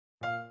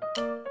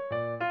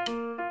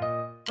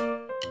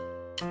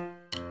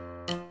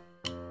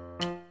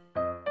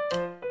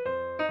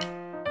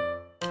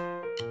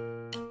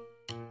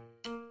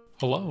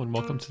Hello and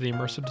welcome to the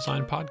Immersive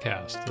Design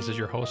Podcast. This is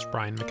your host,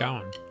 Brian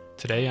McGowan.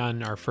 Today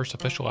on our first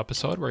official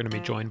episode, we're going to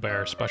be joined by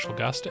our special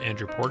guest,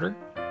 Andrew Porter.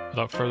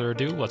 Without further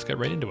ado, let's get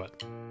right into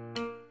it.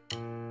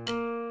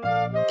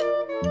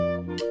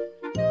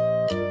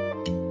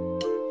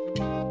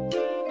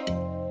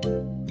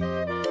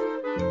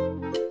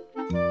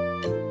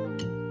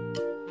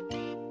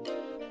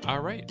 All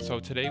right, so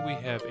today we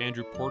have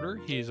Andrew Porter.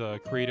 He's a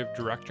creative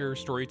director,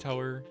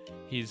 storyteller.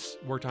 He's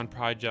worked on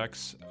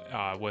projects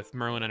with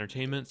Merlin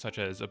Entertainment, such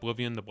as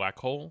Oblivion the Black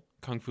Hole,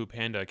 Kung Fu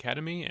Panda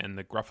Academy, and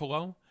The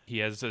Gruffalo. He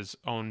has his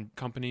own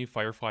company,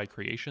 Firefly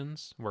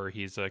Creations, where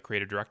he's a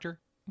creative director.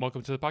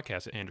 Welcome to the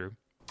podcast, Andrew.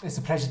 It's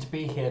a pleasure to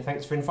be here.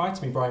 Thanks for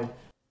inviting me, Brian.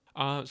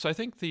 So I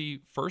think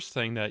the first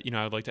thing that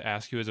I'd like to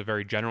ask you is a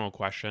very general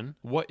question.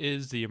 What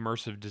is the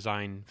immersive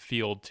design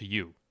field to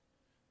you?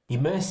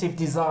 Immersive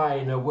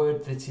design, a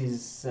word that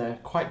is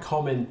quite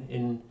common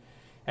in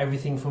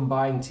everything from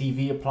buying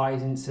TV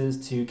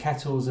appliances to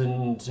kettles,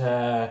 and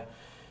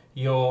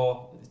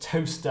your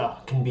toaster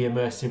can be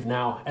immersive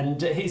now.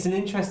 And it's an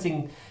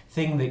interesting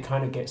thing that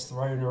kind of gets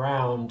thrown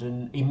around.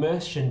 And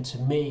immersion to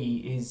me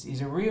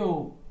is a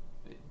real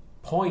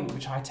point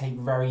which I take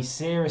very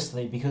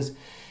seriously, because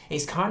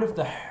it's kind of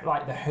the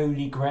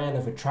holy grail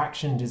of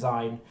attraction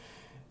design.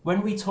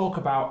 When we talk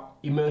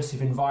about immersive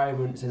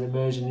environments and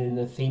immersion in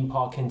the theme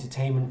park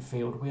entertainment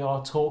field, we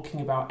are talking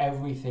about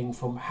everything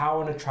from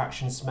how an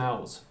attraction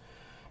smells,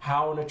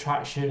 how an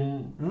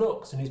attraction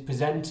looks and is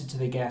presented to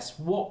the guests,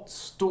 what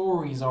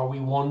stories are we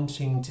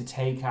wanting to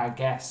take our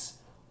guests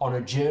on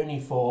a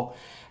journey for,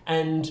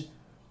 and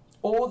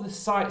all the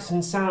sights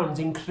and sounds,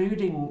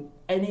 including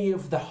any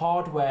of the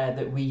hardware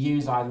that we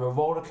use, either a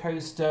roller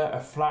coaster,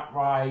 a flat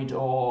ride,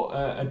 or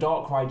a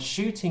dark ride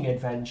shooting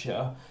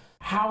adventure.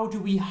 How do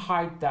we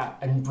hide that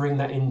and bring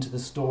that into the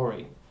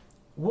story?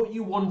 What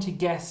you want a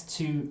guest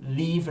to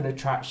leave an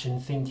attraction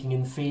thinking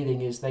and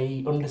feeling is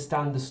they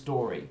understand the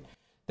story.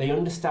 They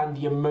understand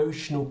the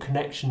emotional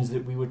connections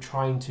that we were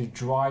trying to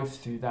drive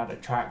through that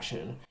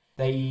attraction.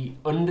 They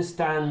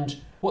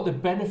understand what the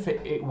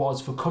benefit it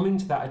was for coming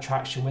to that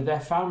attraction with their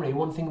family.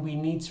 One thing we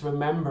need to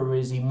remember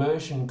is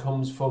immersion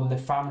comes from the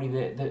family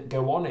that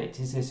go on it.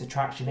 Is this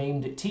attraction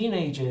aimed at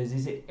teenagers?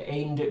 Is it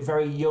aimed at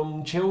very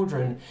young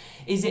children?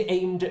 Is it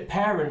aimed at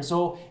parents?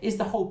 Or is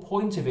the whole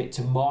point of it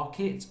to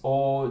market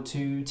or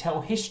to tell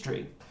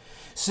history?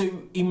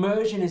 So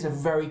immersion is a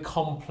very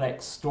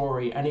complex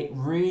story, and it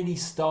really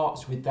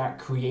starts with that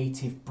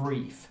creative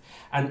brief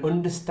and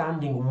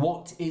understanding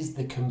what is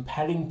the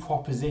compelling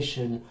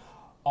proposition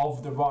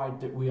of the ride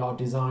that we are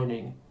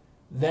designing.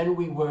 Then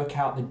we work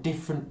out the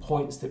different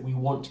points that we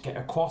want to get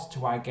across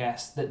to our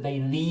guests that they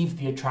leave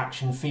the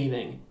attraction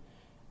feeling.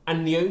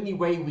 And the only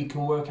way we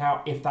can work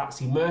out if that's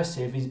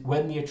immersive is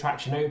when the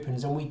attraction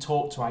opens and we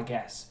talk to our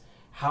guests.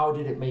 How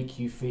did it make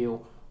you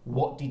feel?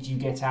 What did you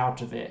get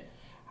out of it?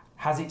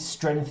 Has it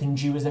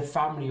strengthened you as a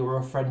family or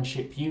a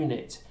friendship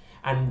unit?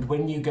 And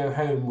when you go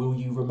home, will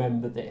you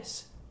remember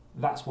this?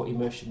 That's what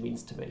immersion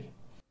means to me.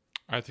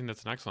 I think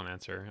that's an excellent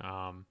answer.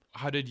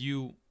 How did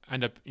you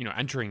end up,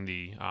 entering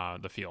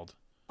the field?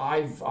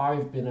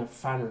 I've been a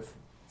fan of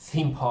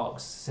theme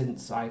parks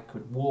since I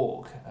could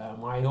walk.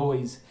 I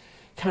always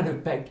kind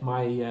of begged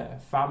my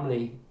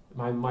family,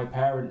 my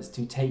parents,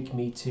 to take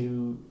me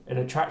to an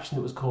attraction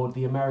that was called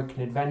the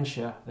American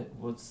Adventure. That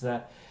was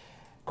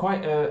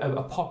quite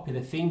a popular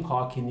theme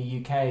park in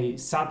the UK.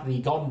 Sadly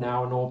gone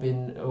now and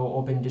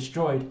all been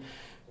destroyed.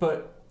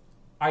 But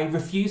I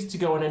refused to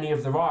go on any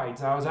of the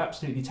rides. I was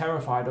absolutely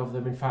terrified of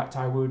them. In fact,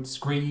 I would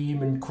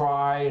scream and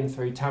cry and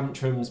throw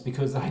tantrums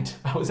because I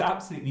was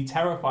absolutely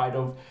terrified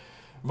of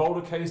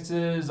roller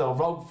coasters or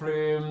log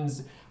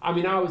flumes. I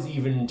mean, I was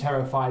even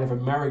terrified of a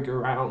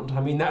merry-go-round.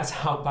 I mean, that's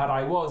how bad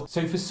I was.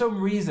 So for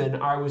some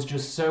reason, I was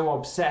just so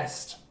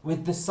obsessed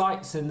with the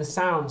sights and the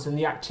sounds and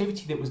the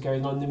activity that was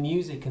going on, the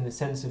music and the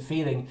sense of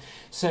feeling.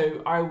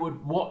 So I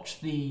would watch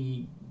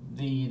the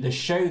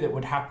show that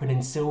would happen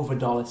in Silver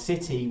Dollar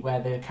City, where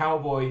the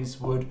cowboys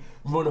would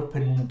run up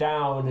and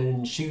down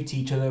and shoot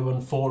each other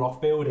and fall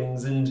off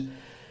buildings. And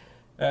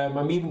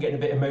I'm even getting a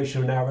bit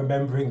emotional now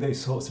remembering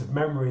those sorts of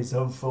memories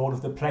of all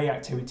of the play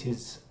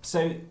activities.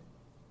 So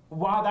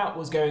while that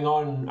was going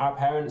on, our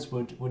parents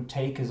would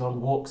take us on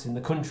walks in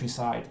the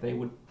countryside. They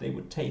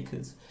would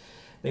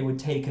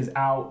take us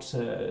out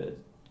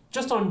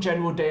just on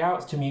general day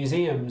outs to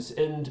museums,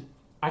 and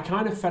I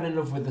kind of fell in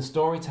love with the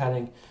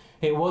storytelling.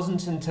 It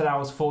wasn't until I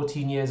was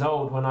 14 years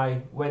old when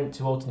I went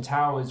to Alton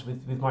Towers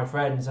with my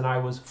friends, and I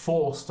was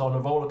forced on a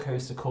roller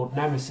coaster called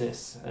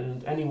Nemesis.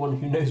 And anyone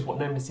who knows what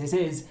Nemesis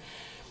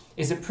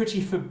is a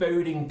pretty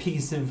foreboding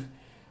piece of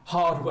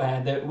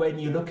hardware that when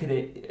you look at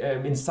it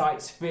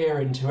incites fear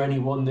into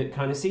anyone that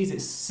kind of sees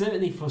it.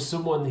 Certainly for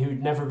someone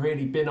who'd never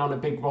really been on a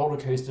big roller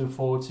coaster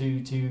before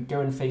to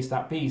go and face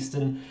that beast.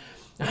 And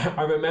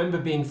I remember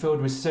being filled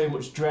with so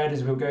much dread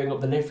as we were going up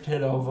the lift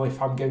hill of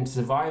if I'm going to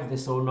survive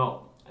this or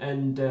not.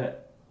 And the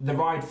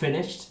ride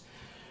finished.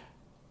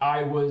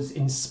 I was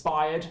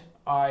inspired.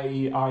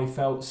 I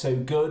felt so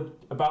good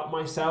about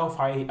myself.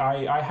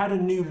 I had a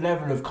new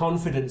level of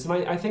confidence, and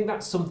I think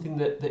that's something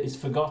that is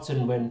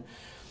forgotten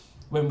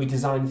when we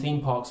design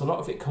theme parks. A lot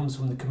of it comes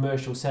from the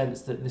commercial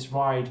sense that this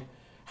ride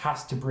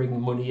has to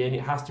bring money in,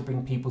 it has to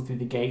bring people through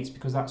the gates,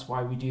 because that's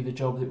why we do the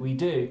job that we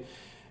do.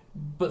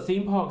 But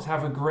theme parks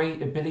have a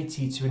great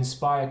ability to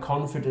inspire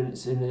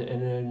confidence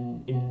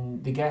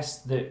in the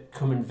guests that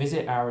come and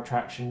visit our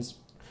attractions.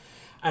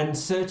 And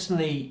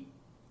certainly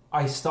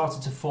I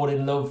started to fall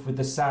in love with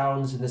the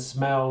sounds and the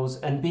smells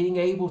and being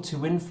able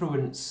to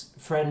influence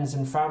friends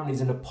and families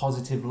in a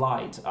positive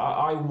light.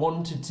 I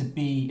wanted to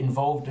be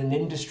involved in an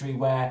industry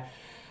where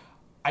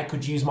I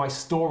could use my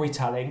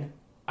storytelling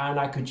and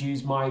I could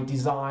use my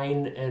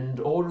design and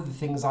all of the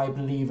things I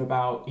believe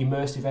about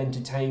immersive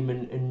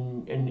entertainment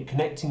and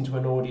connecting to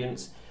an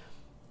audience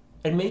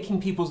and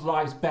making people's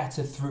lives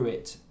better through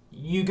it.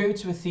 You go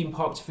to a theme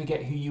park to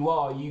forget who you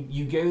are.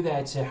 You go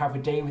there to have a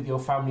day with your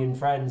family and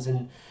friends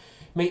and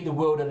make the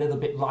world a little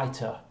bit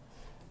lighter.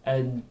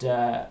 And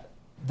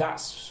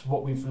that's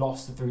what we've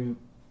lost through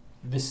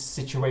this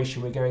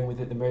situation we're going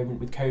with at the moment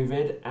with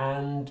COVID,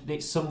 and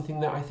it's something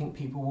that I think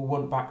people will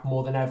want back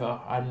more than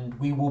ever, and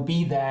we will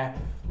be there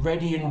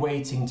ready and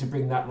waiting to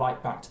bring that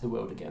light back to the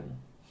world again.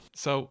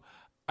 So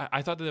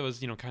I thought that it was,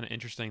 kind of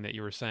interesting that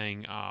you were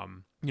saying,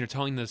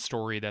 telling the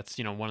story, that's,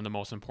 one of the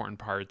most important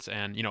parts,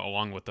 and,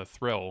 along with the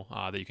thrill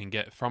that you can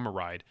get from a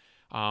ride.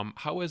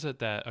 How is it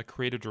that a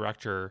creative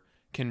director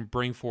can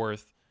bring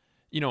forth,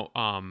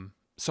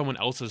 someone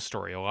else's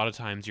story? A lot of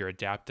times you're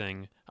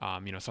adapting,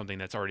 something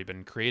that's already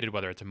been created,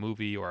 whether it's a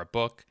movie or a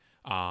book.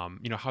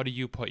 How do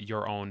you put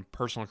your own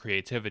personal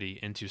creativity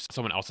into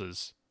someone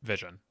else's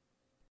vision?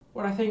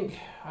 Well, I think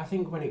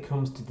when it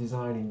comes to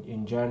design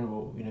in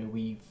general,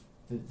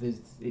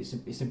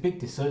 it's a big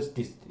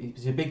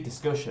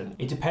discussion.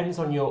 It depends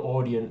on your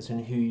audience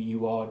and who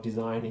you are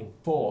designing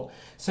for.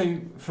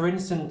 So, for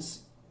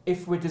instance,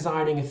 if we're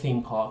designing a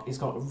theme park, it's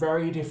got a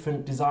very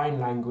different design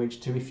language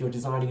to if you're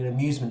designing an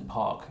amusement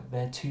park.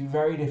 They're two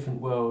very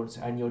different worlds,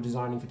 and you're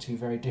designing for two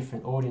very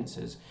different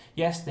audiences.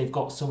 Yes, they've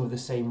got some of the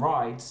same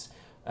rides,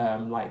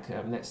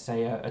 let's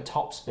say a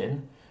top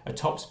spin. A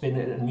top spin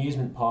at an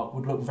amusement park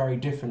would look very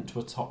different to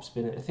a top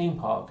spin at a theme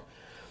park.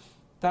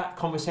 That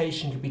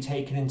conversation could be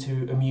taken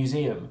into a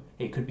museum.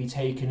 It could be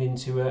taken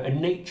into a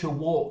nature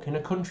walk in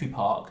a country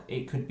park.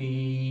 It could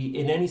be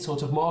in any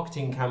sort of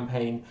marketing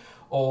campaign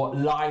or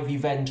live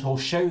event or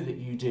show that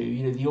you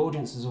do. The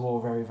audiences are all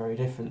very, very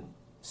different.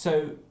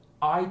 So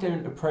I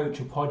don't approach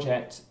a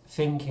project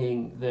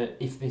thinking that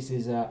if this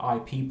is an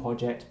IP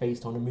project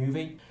based on a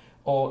movie,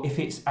 or if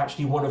it's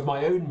actually one of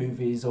my own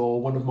movies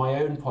or one of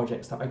my own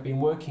projects that I've been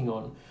working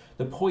on.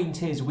 The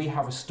point is, we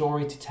have a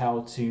story to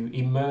tell to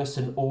immerse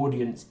an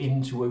audience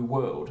into a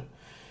world.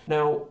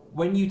 Now,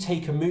 when you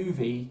take a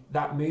movie,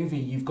 that movie,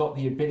 you've got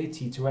the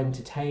ability to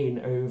entertain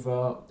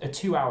over a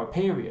 2-hour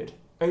period.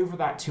 Over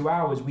that 2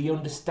 hours, we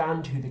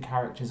understand who the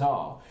characters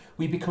are.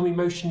 We become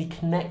emotionally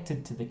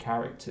connected to the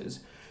characters.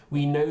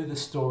 We know the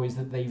stories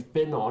that they've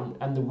been on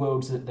and the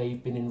worlds that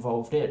they've been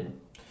involved in.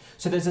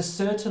 So there's a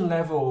certain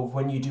level of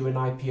when you do an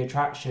IP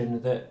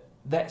attraction that,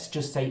 let's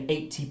just say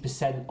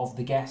 80% of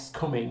the guests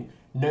coming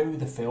know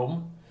the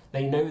film,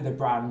 they know the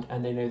brand,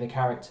 and they know the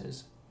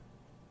characters.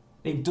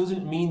 It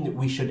doesn't mean that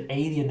we should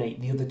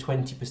alienate the other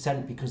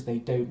 20% because they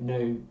don't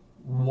know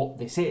what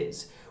this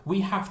is.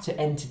 We have to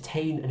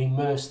entertain and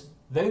immerse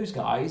those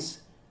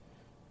guys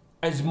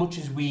as much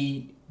as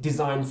we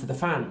design for the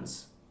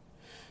fans.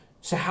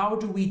 So how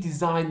do we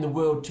design the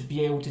world to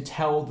be able to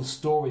tell the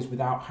stories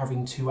without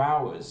having 2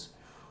 hours?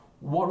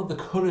 What are the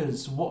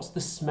colours? What's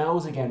the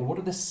smells again? What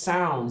are the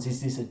sounds?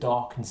 Is this a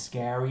dark and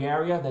scary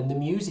area? Then the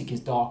music is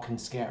dark and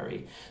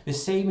scary. The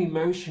same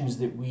emotions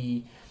that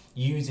we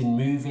use in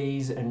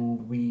movies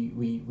and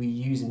we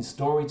use in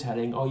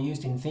storytelling are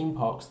used in theme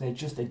parks. They're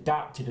just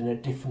adapted in a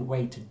different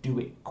way to do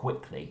it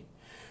quickly.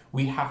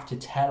 We have to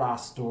tell our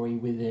story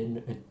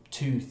within a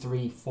 2,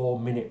 3, 4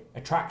 minute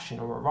attraction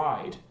or a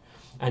ride.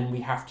 And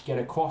we have to get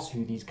across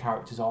who these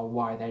characters are,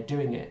 why they're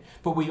doing it.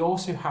 But we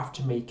also have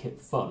to make it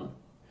fun.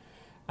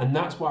 And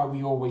that's why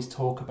we always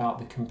talk about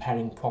the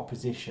compelling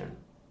proposition.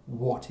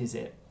 What is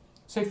it?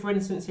 So for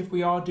instance, if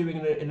we are doing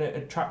an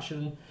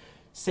attraction,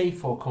 say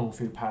for Kung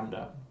Fu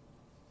Panda.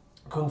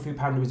 Kung Fu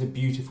Panda is a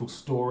beautiful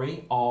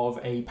story of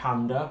a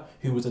panda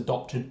who was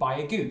adopted by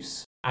a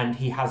goose. And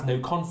he has no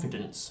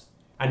confidence.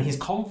 And his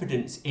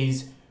confidence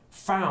is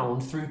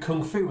found through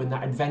Kung Fu and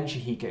that adventure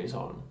he goes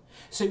on.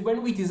 So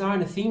when we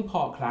design a theme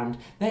park land,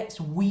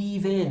 let's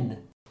weave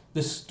in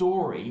the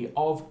story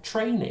of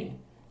training.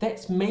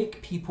 Let's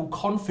make people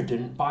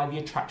confident by the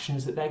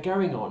attractions that they're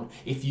going on.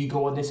 If you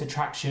go on this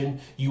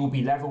attraction, you will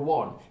be level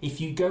 1.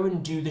 If you go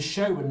and do the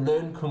show and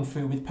learn Kung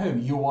Fu with Po,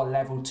 you are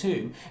level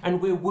 2.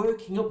 And we're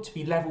working up to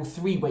be level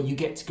 3 where you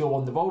get to go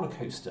on the roller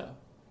coaster.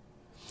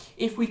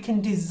 If we can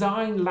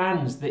design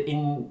lands that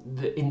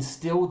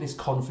instill this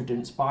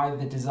confidence by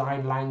the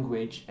design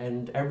language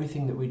and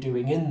everything that we're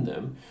doing in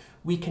them,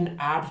 we can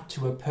add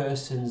to a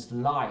person's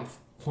life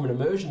from an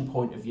immersion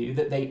point of view,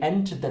 that they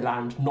entered the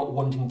land not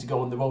wanting to go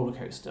on the roller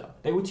coaster.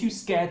 They were too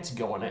scared to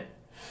go on it.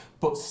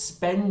 But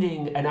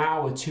spending an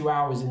hour, 2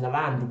 hours in the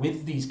land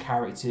with these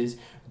characters,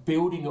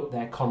 building up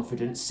their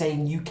confidence,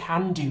 saying you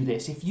can do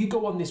this. If you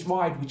go on this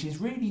ride, which is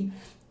really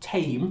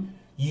tame,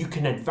 you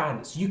can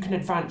advance, you can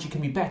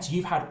be better.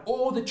 You've had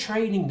all the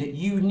training that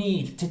you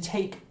need to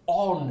take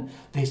on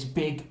this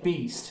big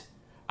beast.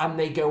 And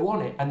they go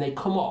on it and they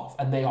come off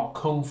and they are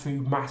Kung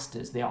Fu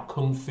masters. They are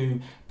Kung Fu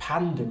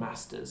panda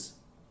masters.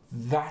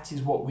 That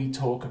is what we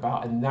talk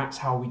about, and that's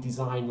how we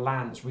design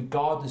lands,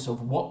 regardless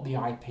of what the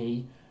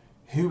IP,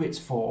 who it's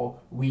for.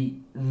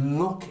 We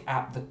look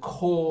at the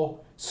core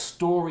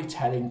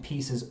storytelling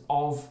pieces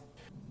of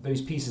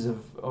those pieces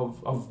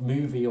of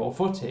movie or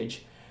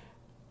footage,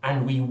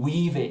 and we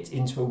weave it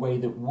into a way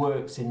that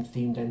works in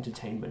themed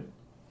entertainment.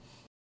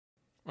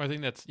 I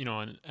think that's,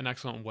 an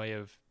excellent way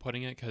of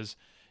putting it, because,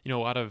 a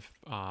lot of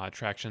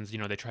attractions,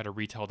 they try to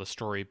retell the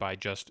story by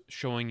just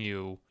showing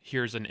you,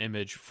 here's an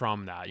image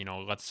from that.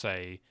 Let's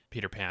say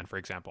Peter Pan, for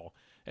example.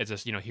 It's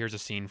just, here's a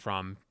scene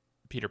from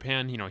Peter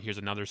Pan, here's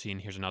another scene,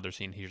 here's another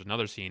scene, here's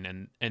another scene.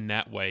 And in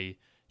that way,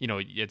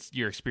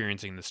 you're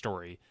experiencing the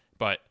story.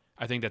 But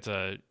I think that's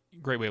a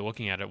great way of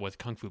looking at it with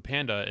Kung Fu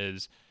Panda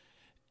is,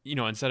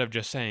 instead of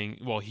just saying,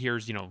 well,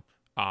 here's,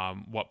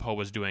 what Po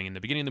was doing in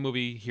the beginning of the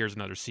movie, here's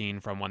another scene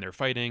from when they're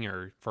fighting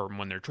or from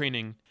when they're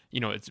training,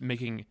 it's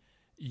making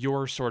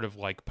you're sort of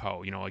like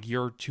Po, like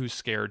you're too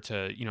scared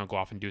to, go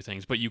off and do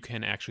things, but you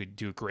can actually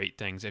do great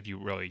things if you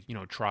really,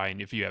 try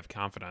and if you have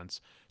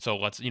confidence. So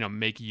let's,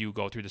 make you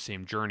go through the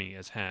same journey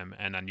as him,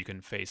 and then you can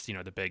face,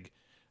 the big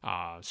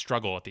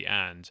struggle at the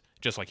end,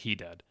 just like he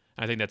did.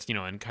 And I think that's, a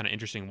kind of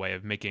interesting way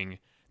of making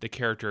the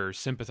character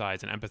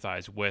sympathize and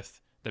empathize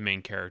with the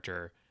main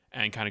character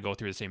and kind of go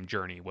through the same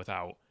journey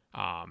without,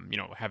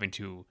 having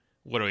to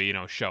literally,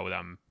 show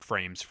them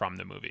frames from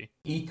the movie.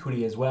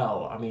 Equally as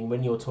well, I mean,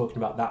 when you're talking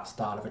about that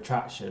style of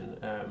attraction,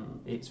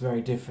 it's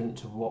very different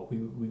to what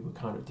we were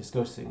kind of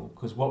discussing,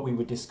 because what we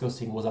were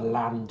discussing was a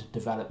land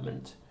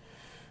development.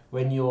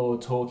 When you're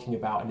talking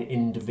about an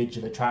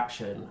individual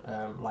attraction,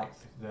 like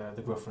the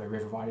Gruffalo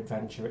River Ride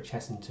Adventure at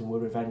Chessington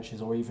Wood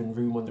Adventures, or even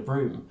Room on the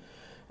Broom,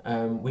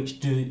 which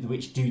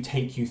do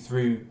take you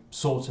through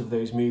sort of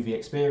those movie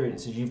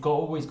experiences, you've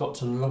always got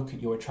to look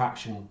at your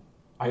attraction.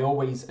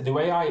 The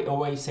way I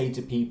always say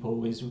to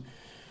people is,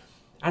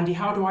 Andy,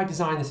 how do I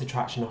design this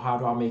attraction, or how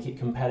do I make it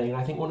compelling? And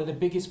I think one of the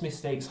biggest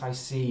mistakes I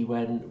see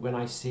when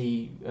I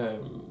see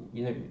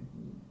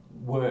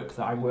work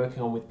that I'm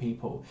working on with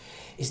people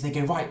is they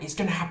go, right, it's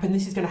going to happen,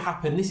 this is going to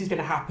happen, this is going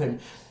to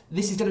happen,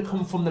 this is going to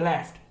come from the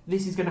left,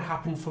 this is going to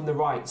happen from the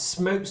right,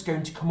 smoke's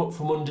going to come up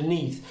from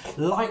underneath,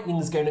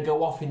 lightning's going to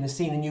go off in the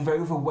scene, and you've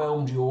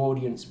overwhelmed your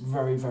audience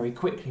very, very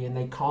quickly, and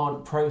they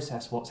can't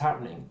process what's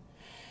happening.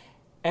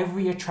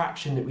 Every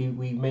attraction that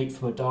we make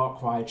from a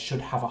dark ride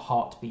should have a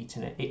heartbeat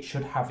in it. It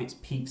should have its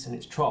peaks and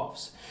its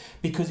troughs.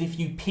 Because if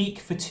you peak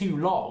for too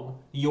long,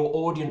 your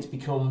audience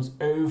becomes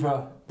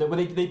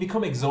they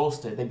become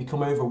exhausted. They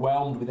become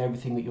overwhelmed with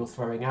everything that you're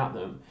throwing at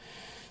them.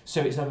 So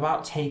it's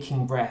about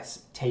taking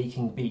breaths,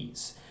 taking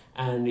beats.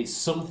 And it's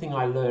something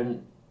I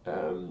learned,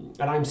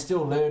 and I'm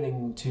still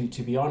learning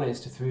to be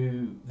honest,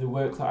 through the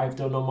work that I've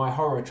done on my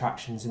horror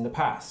attractions in the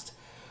past.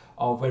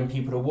 Of when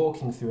people are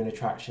walking through an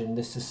attraction,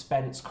 the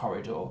suspense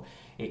corridor,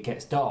 it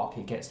gets dark,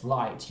 it gets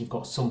light, you've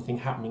got something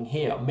happening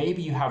here.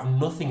 Maybe you have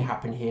nothing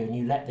happen here and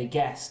you let the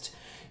guest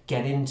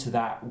get into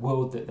that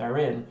world that they're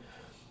in.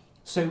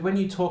 So when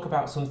you talk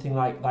about something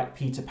like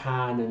Peter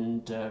Pan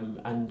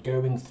and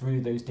going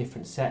through those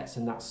different sets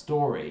and that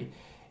story,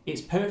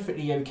 it's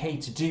perfectly okay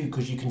to do,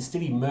 because you can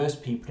still immerse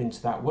people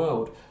into that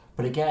world.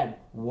 But again,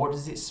 what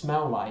does it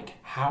smell like?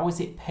 How is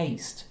it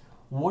paced?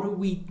 What are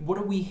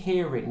we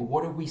hearing?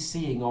 What are we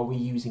seeing? Are we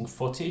using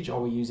footage?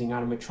 Are we using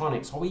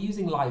animatronics? Are we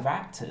using live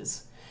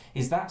actors?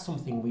 Is that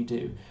something we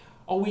do?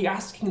 Are we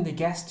asking the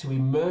guests to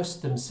immerse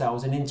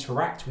themselves and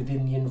interact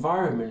within the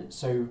environment?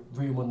 So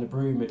Room on the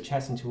Broom at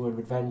Chessington Wood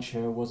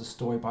Adventure was a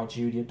story by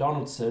Julia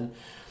Donaldson,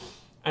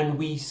 and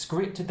we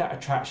scripted that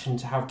attraction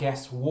to have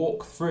guests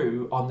walk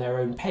through on their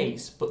own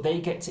pace, but they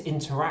get to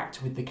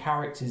interact with the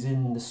characters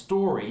in the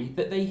story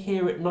that they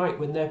hear at night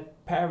when their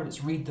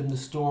parents read them the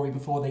story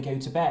before they go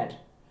to bed.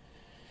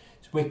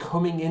 So we're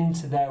coming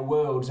into their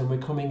worlds and we're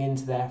coming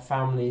into their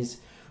family's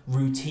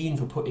routine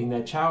for putting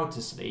their child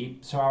to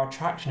sleep, so our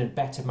attraction had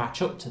better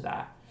match up to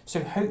that.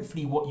 So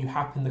hopefully what you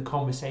have in the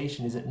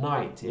conversation is at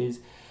night is,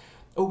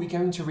 oh, we're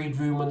going to read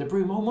Room on the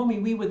Broom. Oh, Mummy,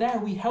 we were there.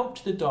 We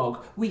helped the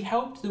dog. We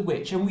helped the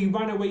witch. And we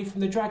ran away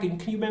from the dragon.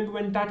 Can you remember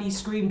when Daddy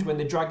screamed when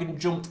the dragon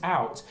jumped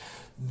out?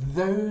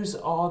 Those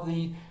are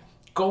the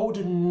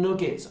golden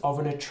nuggets of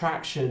an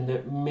attraction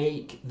that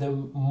make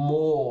them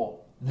more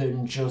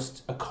than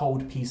just a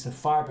cold piece of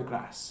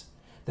fiberglass.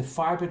 The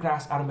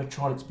fiberglass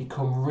animatronics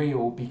become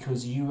real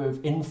because you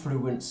have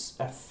influenced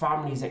a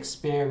family's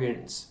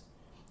experience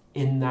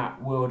in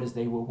that world as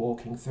they were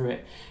walking through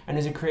it. And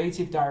as a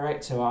creative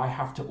director, I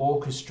have to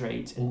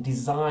orchestrate and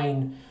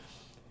design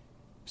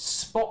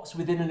spots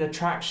within an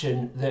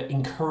attraction that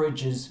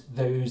encourages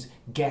those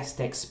guest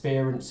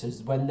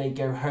experiences. When they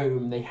go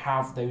home, they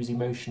have those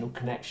emotional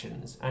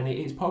connections, and it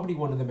is probably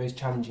one of the most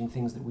challenging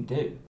things that we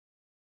do.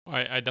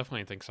 I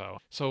definitely think so.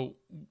 So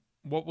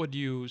what would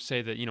you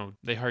say that,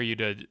 they hire you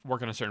to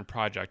work on a certain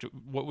project?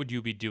 What would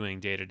you be doing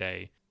day to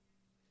day?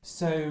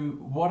 So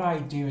what I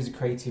do as a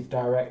creative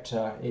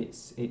director,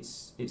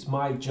 it's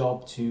my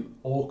job to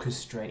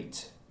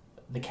orchestrate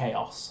the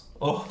chaos,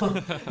 or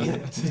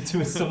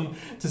to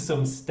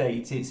some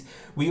state.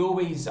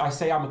 I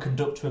say I'm a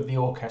conductor of the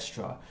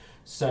orchestra.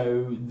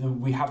 So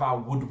we have our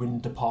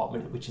woodwind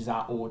department, which is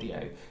our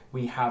audio.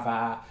 We have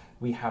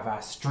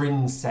our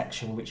strings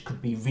section, which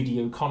could be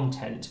video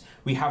content.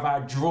 We have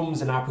our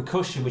drums and our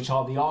percussion, which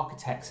are the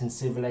architects and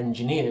civil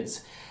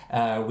engineers.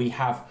 We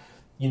have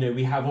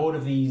all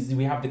of these.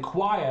 We have the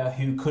choir,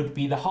 who could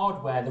be the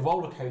hardware, the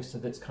roller coaster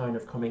that's kind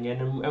of coming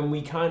in, and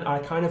I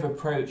kind of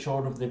approach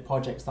all of the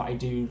projects that I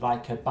do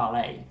like a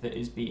ballet that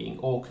is being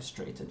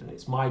orchestrated, and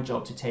it's my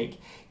job to take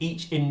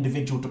each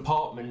individual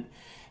department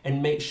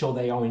and make sure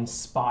they are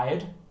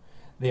inspired,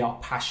 they are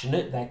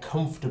passionate, they're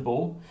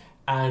comfortable,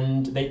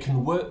 and they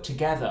can work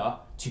together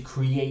to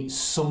create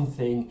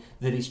something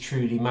that is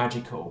truly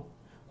magical.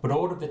 But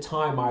all of the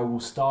time, I will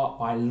start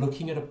by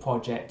looking at a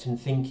project and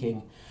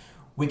thinking,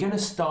 we're going to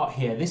start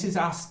here. This is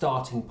our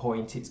starting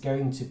point. It's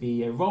going to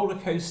be a roller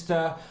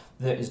coaster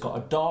that has got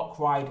a dark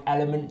ride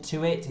element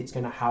to it. It's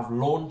going to have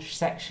launch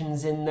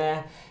sections in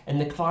there,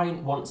 and the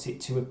client wants it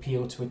to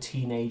appeal to a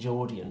teenage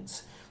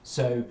audience.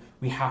 So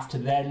we have to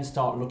then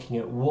start looking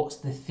at what's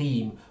the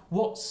theme,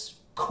 what's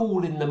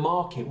cool in the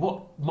market,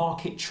 what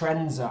market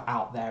trends are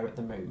out there at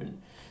the moment.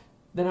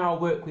 Then I'll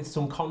work with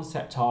some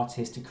concept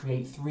artists to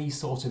create 3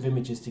 sorts of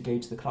images to go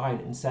to the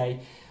client and say,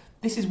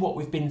 this is what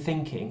we've been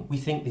thinking. We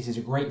think this is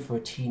great for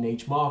a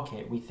teenage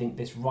market. We think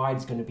this ride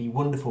is going to be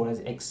wonderful as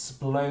it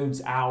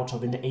explodes out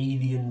of an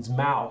alien's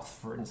mouth,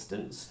 for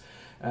instance,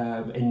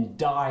 and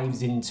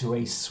dives into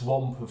a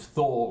swamp of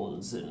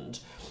thorns. And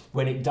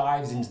when it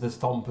dives into the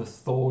swamp of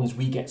thorns,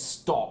 we get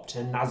stopped.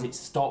 And as it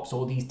stops,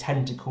 all these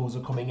tentacles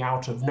are coming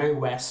out of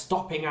nowhere,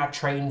 stopping our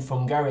train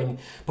from going.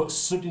 But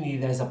suddenly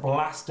there's a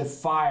blast of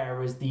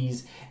fire as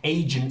these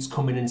agents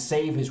come in and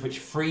save us, which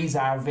frees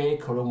our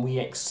vehicle, and we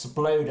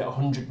explode at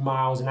 100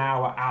 miles an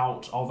hour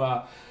out of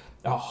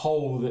a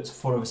hole that's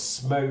full of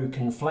smoke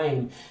and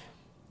flame.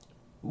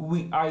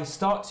 I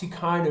start to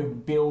kind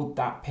of build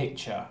that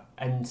picture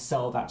and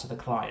sell that to the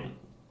client.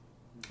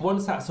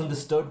 Once that's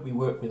understood, we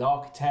work with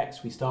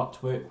architects, we start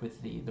to work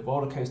with the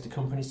roller coaster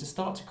companies to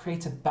start to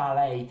create a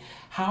ballet.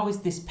 How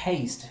is this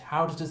paced?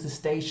 How does the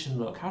station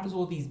look? How does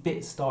all these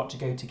bits start to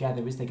go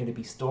together? Is there going to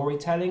be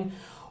storytelling?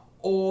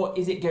 Or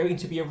is it going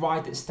to be a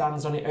ride that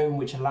stands on its own,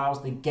 which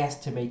allows the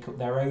guest to make up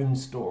their own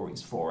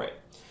stories for it?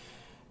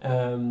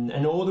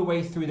 And all the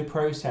way through the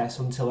process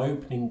until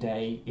opening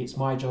day, it's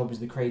my job as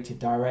the creative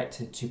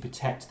director to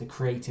protect the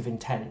creative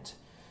intent.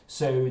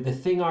 So the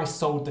thing I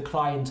sold the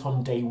client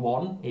on day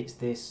one, it's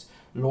this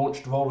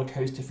launched roller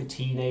coaster for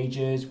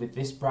teenagers with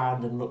this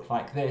brand and look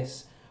like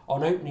this.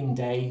 On opening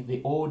day,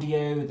 the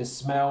audio, the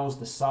smells,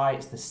 the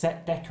sights, the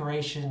set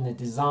decoration, the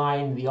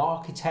design, the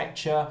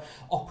architecture,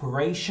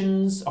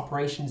 operations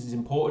is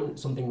important,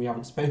 something we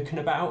haven't spoken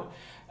about,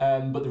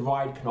 but the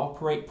ride can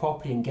operate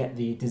properly and get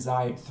the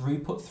desired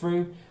throughput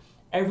through.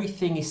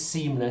 Everything is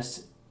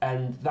seamless,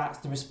 and that's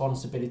the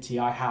responsibility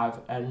I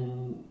have,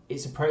 and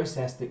it's a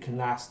process that can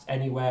last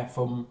anywhere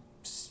from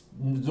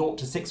 0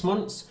 to 6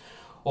 months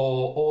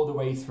or all the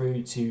way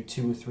through to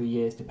 2 or 3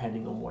 years,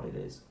 depending on what it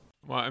is.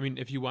 Well, I mean,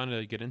 if you want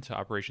to get into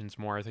operations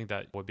more, I think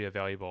that would be a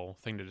valuable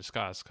thing to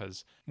discuss,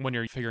 because when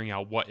you're figuring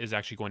out what is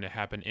actually going to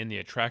happen in the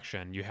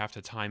attraction, you have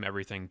to time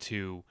everything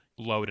to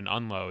load and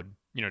unload,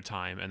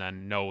 time, and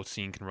then no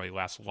scene can really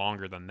last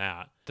longer than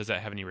that. Does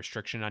that have any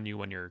restriction on you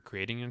when you're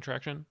creating an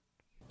attraction?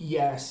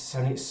 Yes,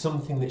 and it's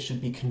something that should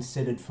be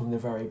considered from the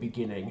very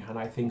beginning, and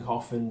I think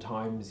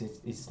oftentimes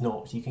it's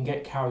not. You can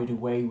get carried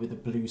away with a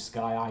blue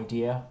sky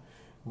idea,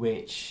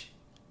 which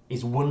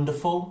is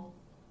wonderful,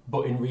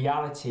 but in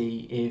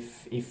reality,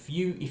 if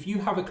you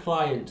have a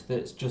client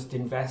that's just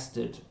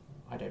invested,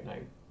 I don't know,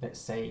 let's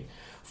say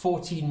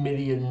 $14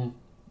 million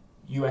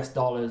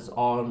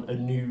on a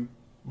new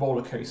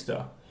roller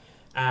coaster,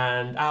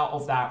 and out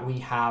of that we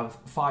have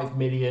 $5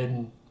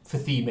 million for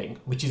theming,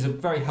 which is a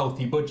very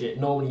healthy budget.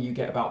 Normally you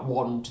get about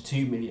 1 to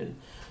 2 million,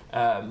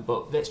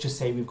 but let's just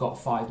say we've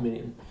got 5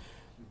 million.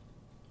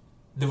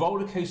 The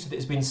roller coaster that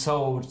has been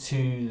sold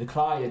to the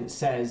client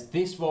says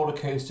this roller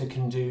coaster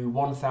can do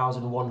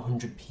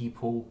 1,100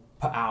 people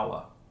per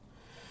hour,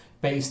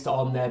 based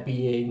on there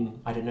being,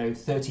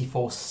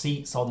 34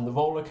 seats on the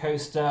roller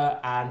coaster,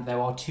 and there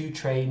are 2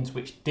 trains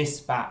which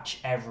dispatch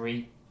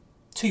every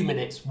 2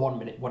 minutes, 1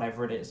 minute,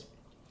 whatever it is.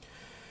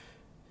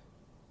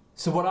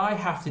 So what I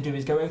have to do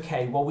is go,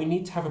 okay, well, we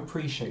need to have a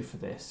pre-show for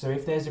this. So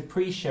if there's a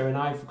pre-show, and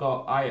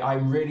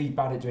I'm really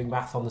bad at doing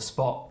math on the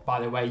spot,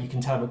 by the way, you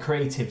can tell I'm a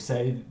creative,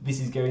 so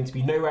this is going to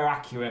be nowhere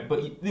accurate,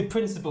 but the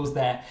principle's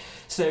there.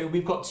 So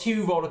we've got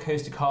 2 roller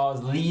coaster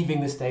cars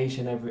leaving the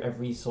station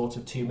every sort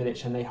of 2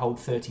 minutes, and they hold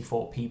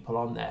 34 people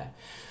on there.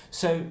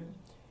 So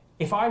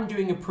if I'm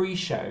doing a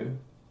pre-show,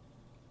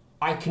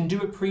 I can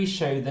do a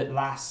pre-show that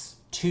lasts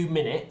 2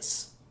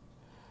 minutes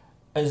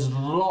as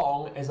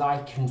long as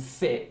I can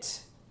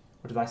fit.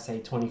 What did I say,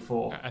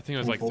 24? I think it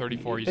was like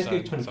 34 you Let's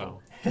said. go 24.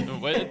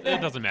 So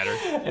it doesn't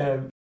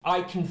matter.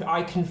 I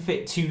can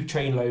fit 2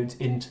 train loads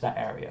into that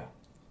area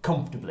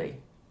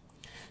comfortably.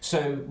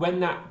 So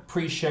when that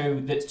pre-show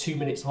that's 2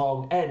 minutes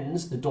long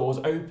ends, the doors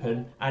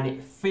open and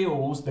it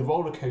fills the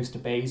roller coaster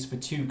bays for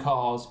 2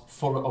 cars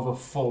full of a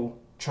full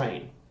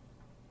train.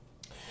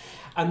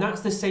 And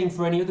that's the same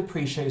for any other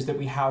pre-shows that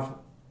we have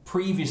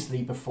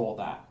previously before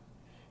that.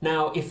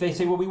 Now, if they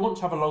say, well, we want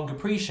to have a longer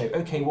pre-show,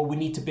 okay, well, we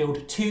need to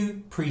build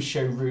 2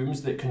 pre-show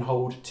rooms that can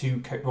hold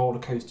 2 roller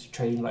coaster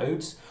train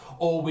loads,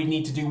 or we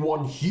need to do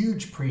 1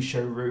 huge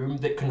pre-show room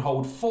that can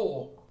hold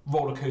 4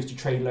 roller coaster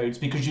train loads,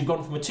 because you've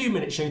gone from a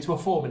 2-minute show to a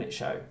 4-minute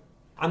show.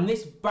 And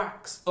this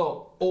backs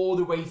up all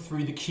the way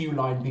through the queue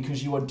line,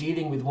 because you are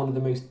dealing with one of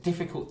the most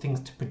difficult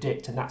things to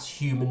predict, and that's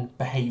human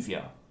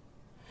behaviour.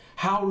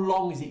 How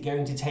long is it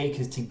going to take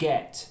us to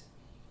get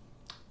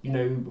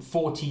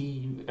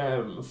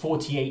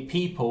 48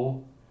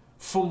 people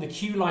from the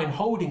queue line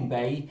holding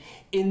bay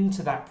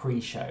into that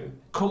pre-show,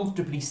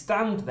 comfortably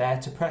stand there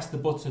to press the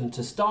button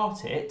to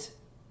start it,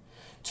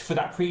 for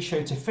that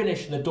pre-show to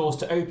finish and the doors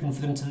to open for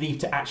them to leave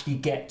to actually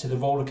get to the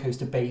roller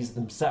coaster bays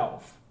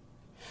themselves.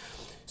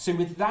 So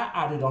with that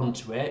added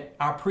onto it,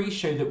 our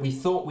pre-show that we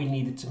thought we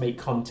needed to make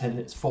content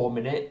that's 4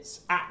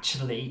 minutes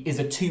actually is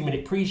a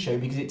 2-minute pre-show,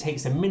 because it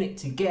takes a minute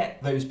to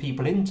get those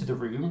people into the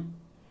room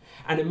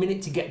and a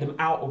minute to get them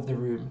out of the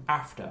room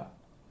after.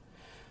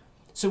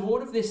 So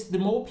all of this, the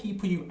more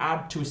people you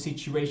add to a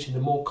situation, the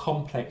more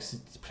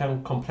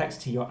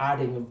complexity you're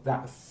adding of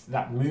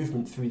that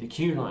movement through the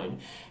queue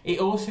line. It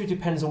also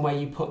depends on where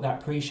you put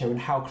that pre-show and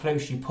how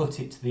close you put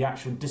it to the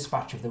actual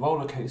dispatch of the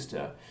roller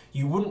coaster.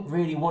 You wouldn't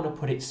really want to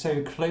put it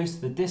so close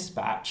to the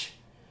dispatch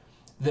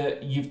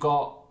that you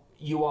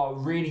are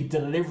really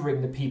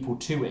delivering the people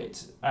to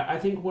it. I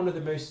think one of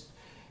the most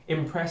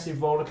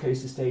impressive roller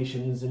coaster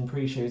stations and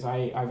pre-shows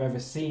I've ever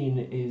seen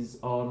is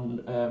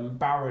on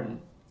Barron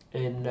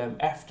in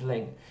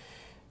Efteling,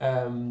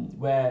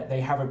 where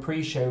they have a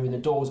pre-show and the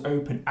doors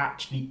open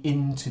actually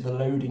into the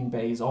loading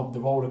bays of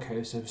the roller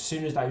coaster. As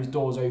soon as those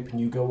doors open,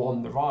 you go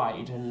on the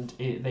ride, and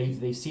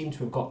they seem to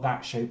have got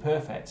that show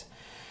perfect.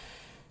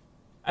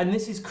 And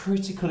this is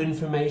critical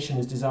information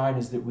as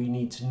designers that we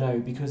need to know,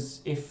 because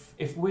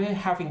if we're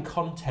having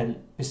content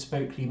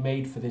bespokely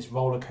made for this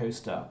roller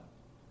coaster,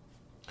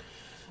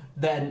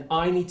 then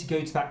I need to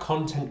go to that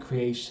content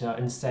creator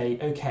and say,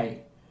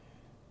 okay,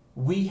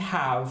 we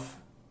have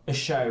a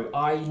show.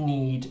 I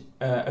need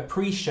a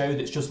pre-show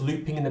that's just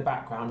looping in the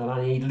background, and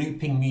I need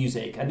looping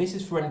music. And this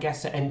is for when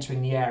guests are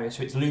entering the area,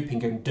 so it's looping,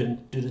 going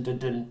dun dun dun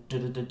dun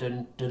dun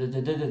dun dun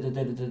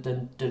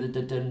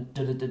dun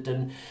dun dun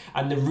dun,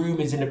 and the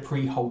room is in a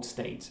pre-hold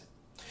state.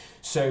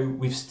 So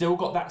we've still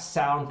got that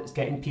sound that's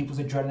getting people's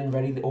adrenaline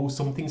ready, that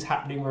something's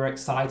happening, we're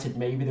excited,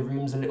 maybe the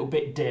room's a little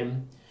bit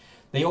dim.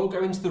 They all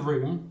go into the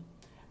room,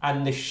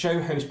 and the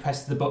show host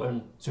presses the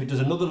button, so it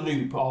does another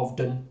loop of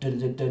dun dun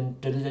dun dun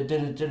dun dun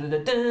dun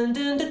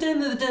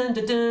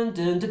dun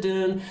dun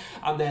dun,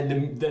 and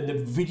then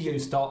the video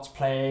starts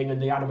playing,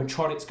 and the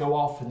animatronics go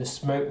off, and the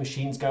smoke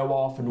machines go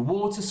off, and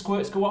water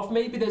squirts go off.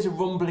 Maybe there's a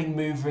rumbling,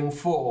 moving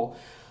floor,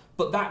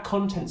 but that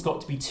content's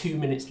got to be 2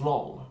 minutes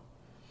long.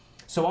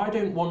 So I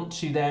don't want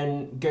to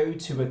then go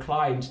to a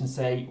client and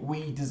say,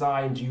 we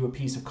designed you a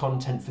piece of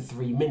content for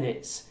 3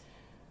 minutes.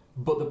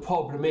 But the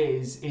problem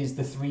is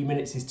the 3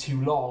 minutes is too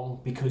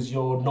long, because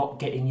you're not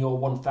getting your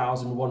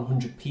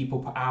 1,100 people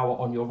per hour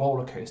on your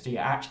roller coaster.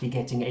 You're actually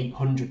getting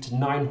 800 to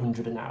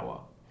 900 an hour.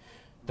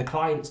 The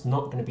client's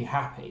not going to be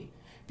happy,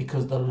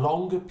 because the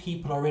longer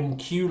people are in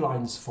queue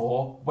lines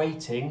for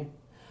waiting,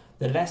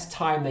 the less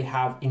time they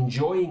have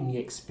enjoying the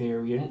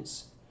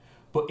experience,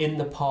 but in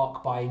the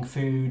park buying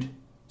food,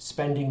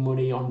 spending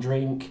money on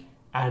drink,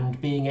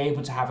 and being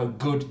able to have a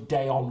good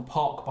day on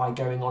park by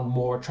going on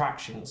more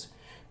attractions.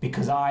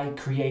 Because I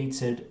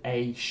created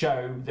a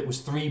show that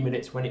was 3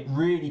 minutes when it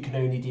really can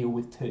only deal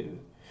with 2.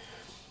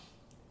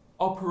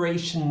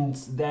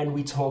 Operations, then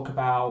we talk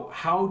about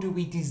how do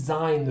we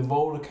design the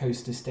roller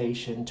coaster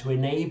station to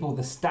enable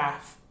the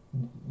staff,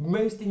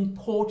 most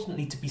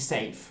importantly, to be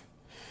safe.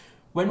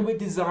 When we're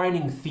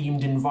designing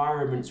themed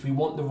environments, we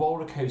want the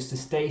roller coaster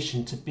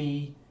station to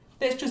be,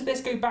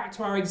 let's go back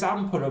to our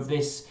example of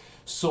this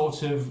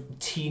sort of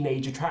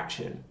teenage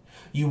attraction.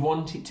 You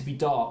want it to be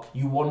dark,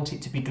 you want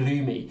it to be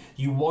gloomy,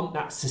 you want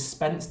that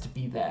suspense to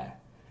be there.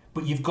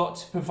 But you've got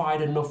to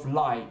provide enough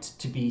light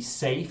to be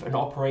safe and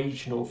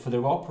operational for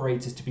the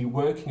operators to be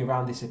working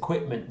around this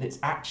equipment that's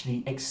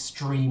actually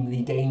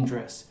extremely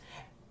dangerous.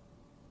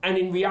 And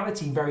in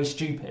reality, very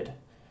stupid.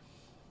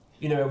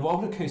 You know, a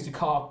roller coaster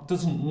car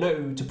doesn't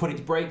know to put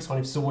its brakes on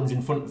if someone's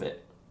in front of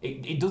it.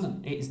 It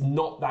doesn't. It's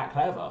not that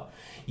clever.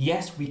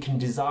 Yes, we can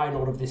design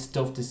all of this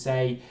stuff to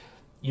say,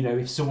 you know,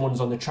 if someone's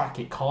on the track,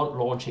 it can't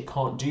launch, it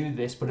can't do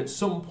this. But at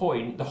some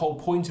point, the whole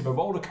point of a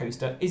roller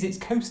coaster is it's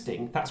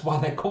coasting. That's why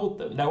they're called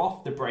them. They're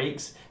off the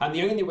brakes. And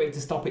the only way to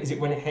stop it is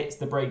when it hits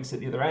the brakes at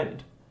the other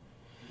end.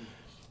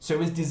 So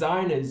as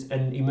designers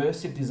and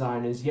immersive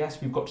designers,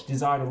 yes, we've got to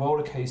design a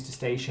roller coaster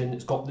station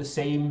that's got the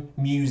same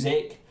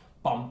music,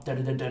 bum, da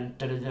da da da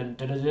da da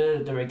da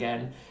da da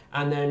again,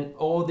 and then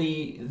all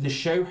the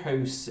show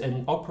hosts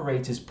and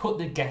operators put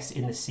the guests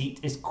in the seat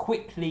as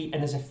quickly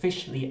and as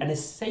efficiently and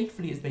as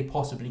safely as they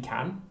possibly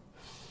can.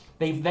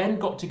 They've then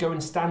got to go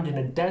and stand in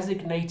a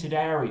designated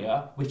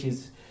area, which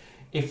is,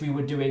 if we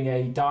were doing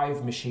a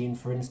dive machine,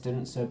 for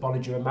instance, a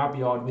Bollinger and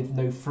Mabbillard with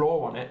no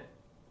floor on it,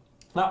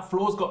 that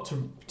floor's got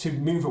to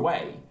move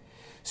away.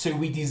 So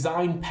we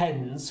design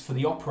pens for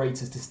the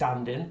operators to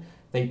stand in.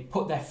 They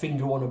put their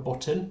finger on a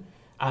button,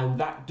 and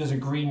that does a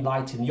green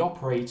light in the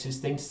operator's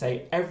thing to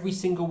say every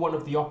single one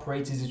of the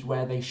operators is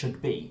where they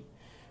should be.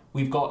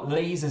 We've got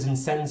lasers and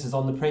sensors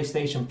on the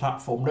PlayStation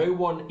platform. No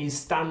one is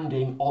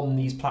standing on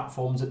these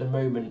platforms at the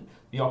moment.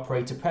 The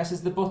operator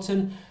presses the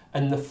button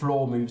and the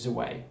floor moves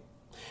away.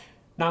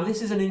 Now,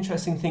 this is an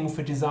interesting thing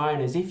for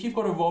designers. If you've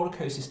got a roller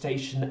coaster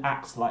station that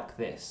acts like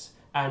this,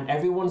 and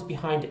everyone's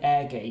behind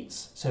air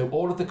gates, so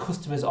all of the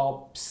customers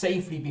are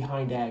safely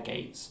behind air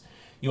gates,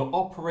 your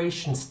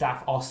operation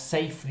staff are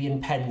safely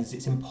in pens,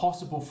 it's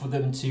impossible for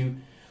them to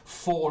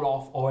fall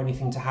off or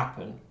anything to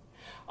happen,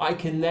 I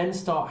can then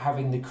start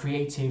having the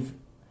creative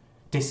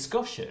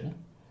discussion,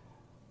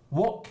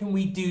 what can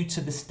we do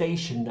to the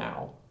station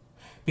now?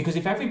 Because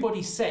if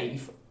everybody's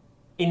safe,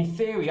 in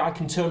theory I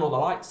can turn all the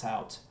lights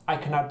out, I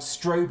can add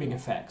strobing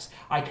effects,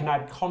 I can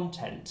add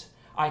content,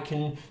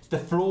 the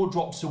floor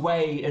drops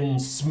away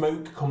and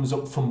smoke comes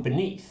up from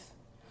beneath,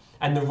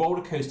 and the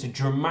roller coaster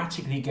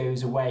dramatically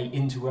goes away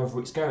into wherever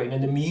it's going,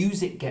 and the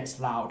music gets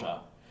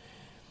louder.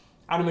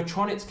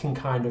 Animatronics can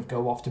kind of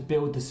go off to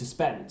build the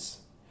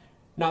suspense.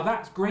 Now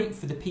that's great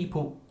for the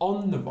people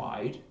on the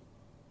ride,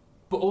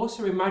 but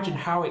also imagine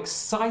how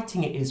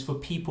exciting it is for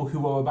people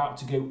who are about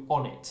to go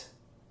on it.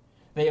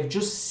 They have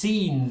just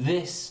seen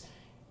this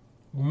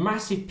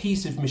massive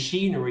piece of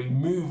machinery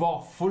move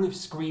off full of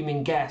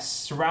screaming guests,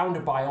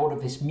 surrounded by all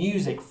of this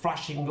music,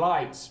 flashing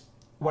lights,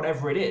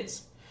 whatever it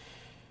is.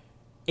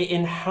 It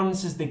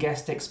enhances the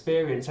guest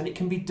experience, and it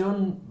can be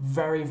done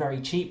very, very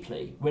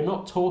cheaply. We're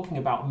not talking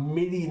about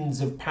millions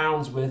of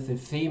pounds worth of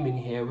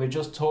theming here. We're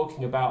just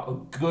talking about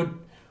a good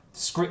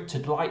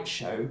scripted light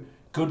show,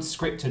 good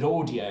scripted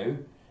audio,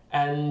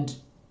 and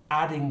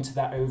adding to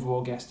that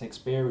overall guest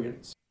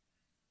experience.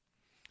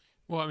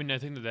 Well, I mean, I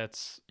think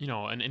that's, you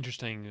know, an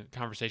interesting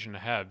conversation to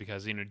have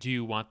because, you know, do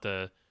you want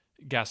the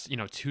guests, you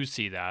know, to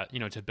see that, you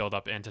know, to build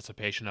up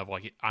anticipation of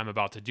like, I'm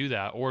about to do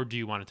that, or do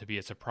you want it to be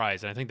a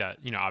surprise? And I think that,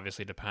 you know,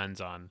 obviously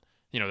depends on,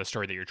 you know, the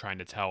story that you're trying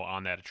to tell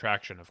on that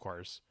attraction, of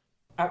course.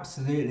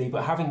 Absolutely,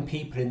 but having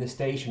people in the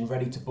station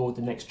ready to board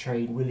the next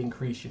train will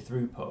increase your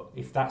throughput.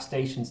 If that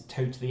station's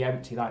totally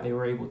empty like they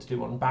were able to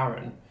do on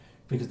Baron,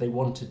 because they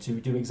wanted to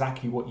do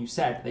exactly what you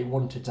said, they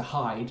wanted to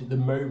hide the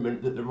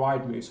moment that the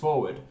ride moves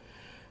forward.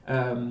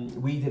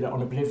 We did it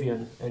on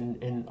Oblivion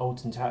in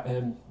Alton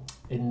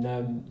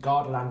in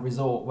Gardaland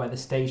Resort, where the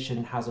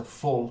station has a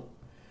full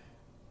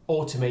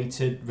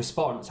automated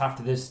response.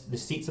 After the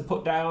seats are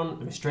put down,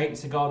 the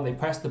restraints are gone, they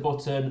press the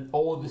button,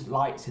 all the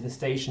lights in the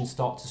station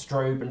start to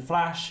strobe and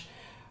flash,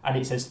 and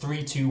it says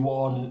 3, 2,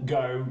 1,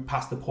 go,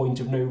 past the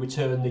point of no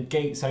return, the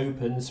gates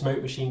open, the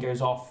smoke machine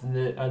goes off,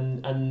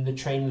 and the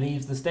train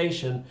leaves the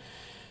station.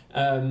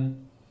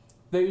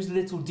 Those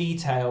little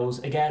details,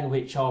 again,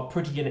 which are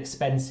pretty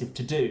inexpensive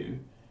to do,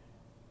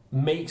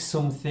 make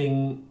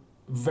something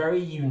very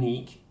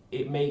unique.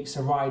 It makes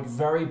a ride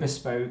very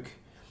bespoke.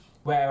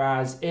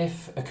 Whereas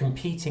if a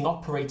competing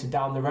operator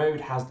down the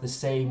road has the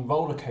same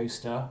roller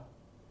coaster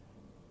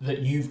that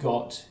you've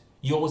got,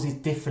 yours is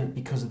different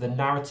because of the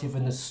narrative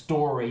and the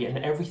story and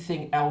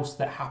everything else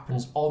that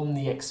happens on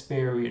the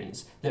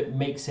experience that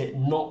makes it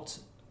not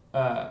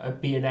a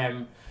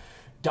B&M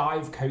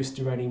dive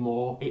coaster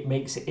anymore. It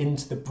makes it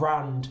into the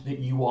brand that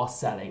you are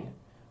selling,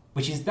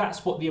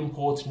 that's what the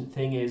important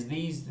thing is.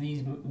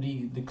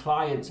 The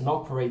clients and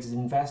operators,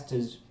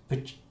 investors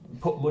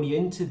put money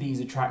into these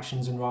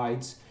attractions and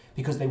rides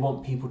because they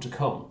want people to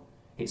come.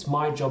 It's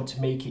my job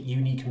to make it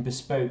unique and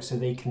bespoke so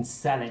they can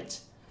sell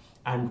it.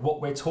 And what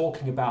we're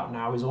talking about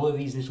now is all of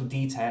these little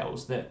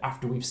details that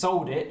after we've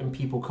sold it and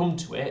people come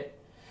to it,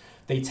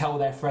 they tell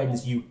their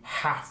friends, you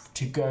have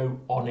to go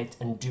on it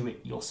and do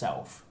it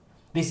yourself.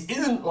 This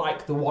isn't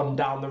like the one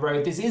down the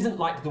road. This isn't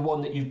like the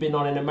one that you've been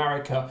on in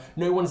America.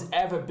 No one's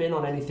ever been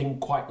on anything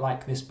quite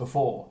like this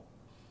before.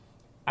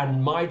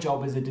 And my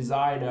job as a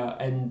designer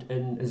and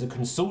as a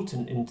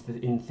consultant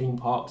in theme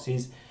parks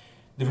is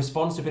the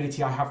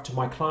responsibility I have to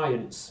my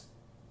clients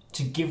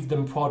to give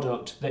them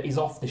product that is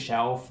off the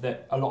shelf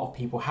that a lot of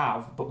people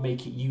have, but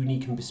make it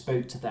unique and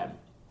bespoke to them.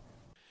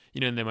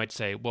 And they might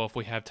say, well, if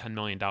we have $10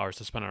 million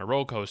to spend on a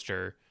roller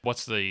coaster,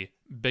 what's the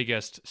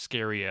biggest,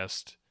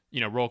 scariest,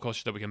 roller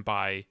coaster that we can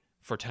buy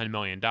for $10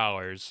 million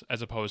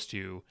as opposed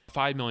to a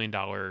 $5 million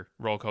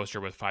roller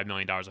coaster with $5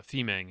 million of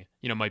theming,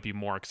 might be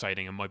more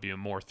exciting and might be a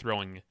more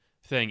thrilling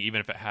thing, even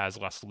if it has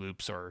less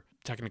loops or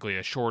technically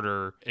a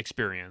shorter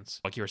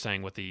experience. Like you were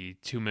saying with the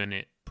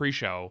 2-minute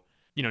pre-show,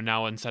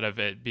 now instead of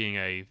it being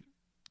a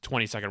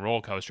 20-second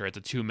roller coaster, it's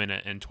a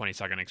 2-minute and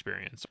 20-second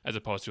experience, as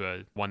opposed to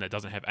a one that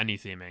doesn't have any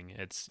theming.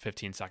 It's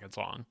 15 seconds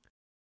long.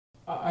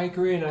 I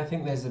agree, and I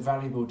think there's a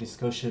valuable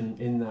discussion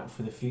in that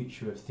for the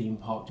future of theme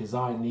park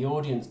design. The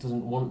audience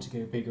doesn't want to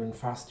go bigger and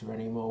faster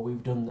anymore.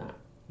 We've done that.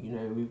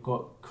 We've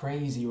got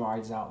crazy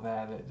rides out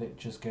there that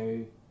just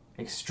go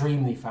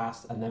extremely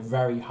fast and they're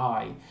very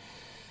high.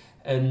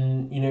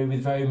 And,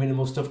 with very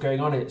minimal stuff going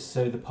on it,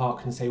 so the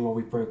park can say, well,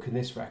 we've broken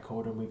this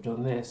record and we've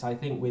done this. I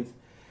think with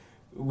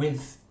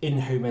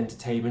in-home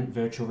entertainment,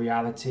 virtual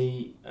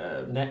reality,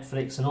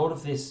 Netflix and all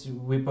of this,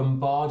 we're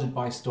bombarded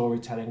by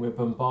storytelling, we're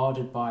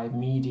bombarded by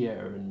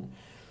media, and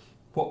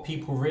what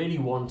people really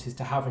want is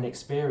to have an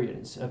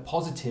experience, a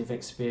positive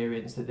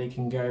experience that they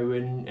can go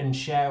and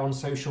share on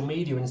social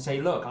media and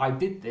say, look, I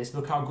did this,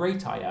 look how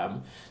great I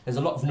am. There's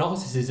a lot of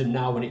narcissism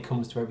now when it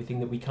comes to everything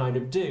that we kind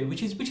of do,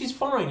 which is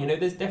fine,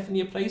 there's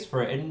definitely a place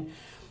for it, and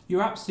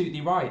you're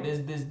absolutely right,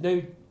 there's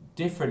no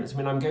difference. I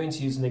mean, I'm going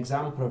to use an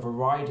example of a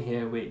ride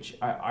here which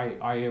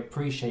I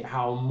appreciate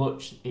how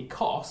much it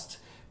cost,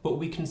 but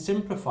we can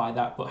simplify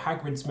that. But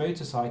Hagrid's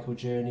Motorcycle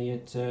Journey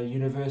at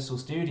Universal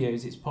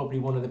Studios, it's probably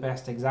one of the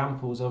best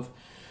examples of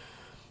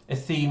a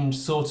themed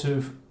sort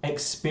of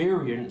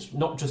experience,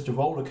 not just a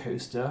roller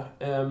coaster.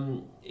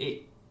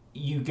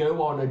 You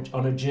go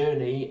on a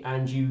journey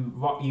and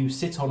you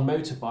sit on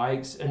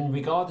motorbikes, and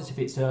regardless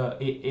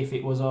if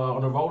it was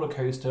on a roller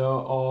coaster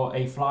or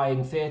a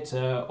flying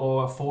theatre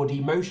or a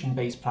 4D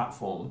motion-based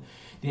platform,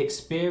 the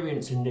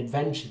experience and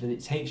adventure that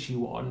it takes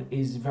you on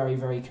is very,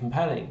 very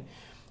compelling.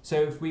 So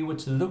if we were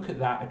to look at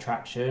that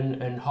attraction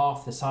and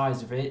half the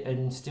size of it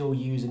and still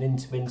use an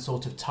Intamin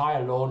sort of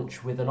tyre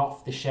launch with an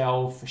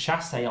off-the-shelf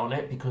chassis on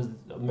it, because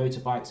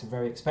motorbikes are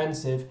very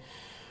expensive,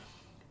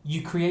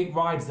 you create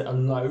rides that are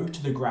low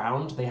to the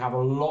ground. They have a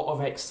lot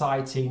of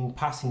exciting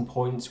passing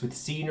points with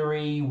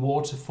scenery,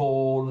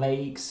 waterfall,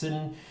 lakes,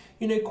 and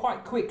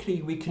quite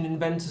quickly we can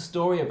invent a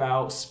story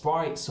about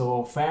sprites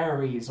or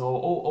fairies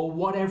or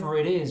whatever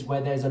it is,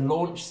 where there's a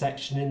launch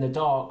section in the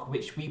dark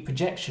which we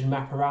projection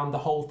map around the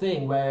whole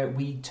thing, where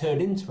we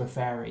turn into a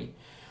fairy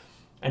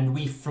and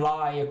we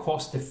fly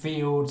across the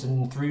fields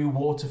and through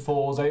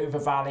waterfalls, over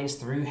valleys,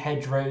 through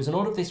hedgerows, and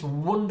all of this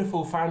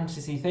wonderful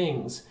fantasy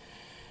things.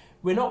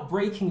 We're not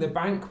breaking the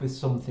bank with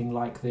something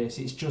like this.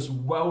 It's just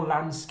well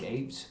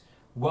landscaped,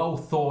 well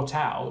thought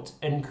out,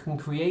 and can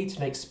create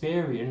an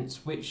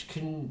experience which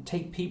can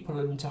take people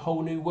into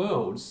whole new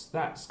worlds.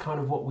 That's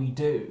kind of what we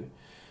do.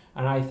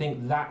 And I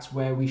think that's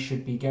where we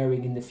should be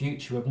going in the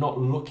future, of not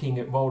looking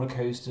at roller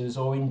coasters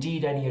or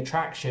indeed any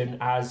attraction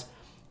as,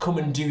 come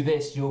and do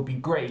this, you'll be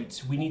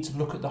great. We need to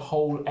look at the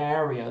whole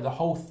area, the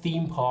whole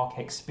theme park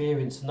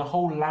experience and the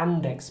whole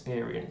land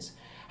experience.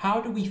 How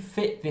do we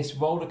fit this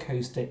roller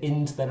coaster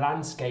into the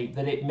landscape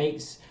that it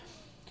makes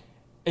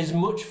as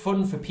much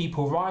fun for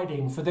people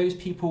riding, for those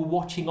people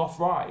watching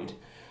off-ride?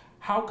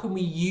 How can we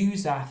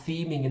use our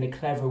theming in a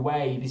clever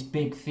way, this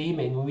big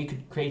theming, where we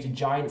could create a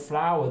giant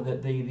flower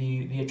that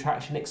the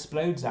attraction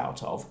explodes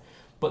out of,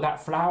 but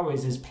that flower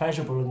is as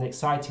pleasurable and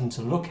exciting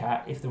to look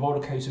at if the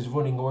roller coaster is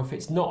running or if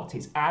it's not.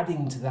 It's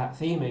adding to that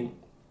theming.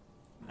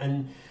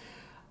 And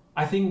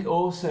I think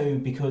also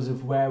because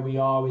of where we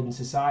are in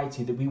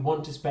society, that we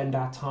want to spend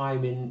our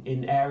time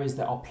in areas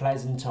that are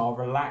pleasant or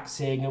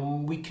relaxing,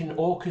 and we can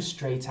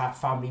orchestrate our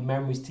family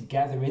memories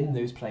together in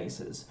those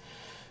places.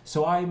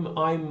 So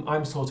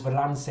I'm sort of a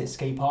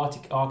landscape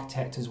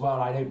architect as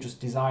well. I don't just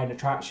design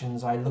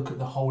attractions, I look at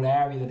the whole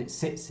area that it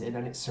sits in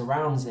and it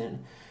surrounds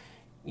in.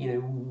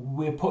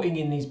 We're putting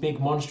in these big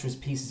monstrous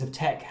pieces of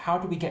tech. How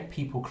do we get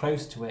people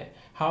close to it?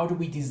 How do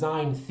we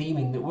design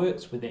theming that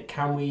works with it?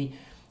 Can we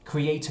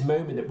create a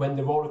moment that when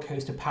the roller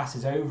coaster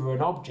passes over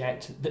an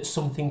object, that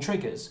something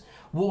triggers?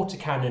 Water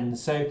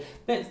cannons. So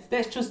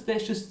let's just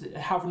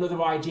have another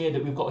idea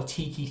that we've got a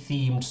tiki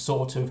themed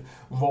sort of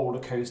roller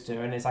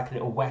coaster, and there's like a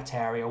little wet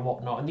area or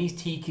whatnot, and these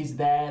tikis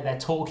they're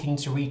talking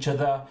to each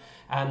other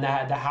and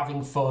they're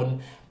having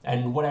fun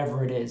and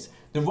whatever it is.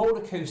 The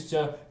roller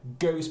coaster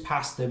goes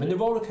past them, and the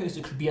roller coaster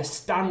could be a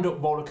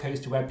stand-up roller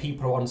coaster where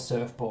people are on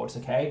surfboards,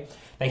 okay?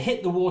 They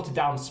hit the water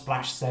down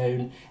splash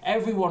zone,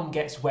 everyone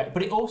gets wet,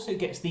 but it also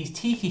gets these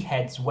tiki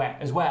heads wet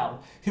as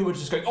well, who are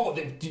just going, oh,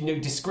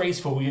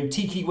 disgraceful,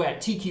 tiki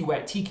wet,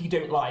 tiki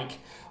don't like,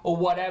 or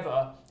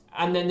whatever.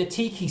 And then the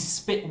tiki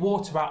spit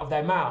water out of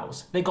their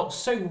mouths. They got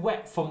so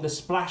wet from the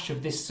splash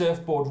of this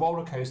surfboard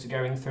roller coaster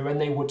going through, and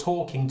they were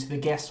talking to the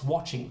guests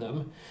watching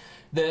them,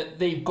 that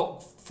they've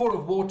got full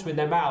of water in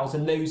their mouths,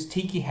 and those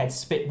tiki heads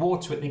spit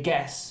water at the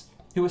guests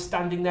who are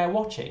standing there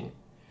watching.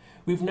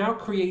 we've now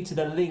created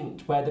a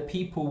link where the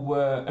people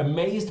were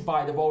amazed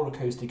by the roller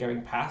coaster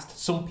going past.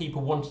 Some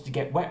people wanted to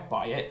get wet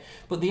by it,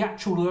 but the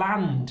actual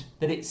land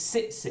that it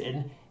sits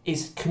in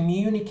is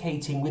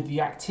communicating with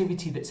the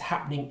activity that's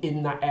happening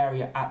in that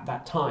area at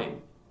that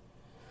time.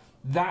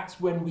 That's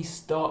when we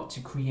start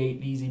to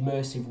create these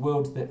immersive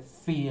worlds that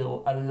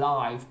feel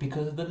alive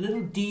because of the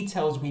little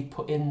details we've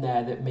put in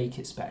there that make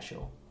it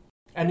special.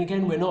 And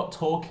again, we're not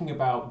talking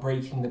about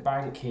breaking the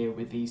bank here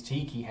with these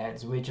tiki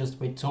heads. We're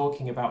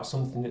talking about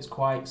something that's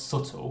quite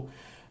subtle,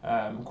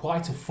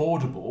 quite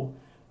affordable,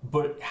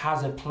 but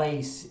has a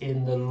place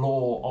in the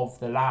lore of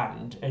the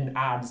land and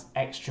adds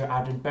extra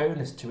added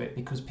bonus to it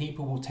because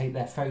people will take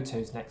their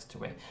photos next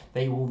to it.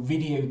 They will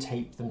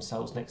videotape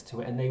themselves next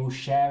to it and they will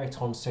share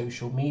it on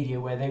social media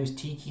where those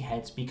tiki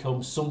heads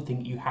become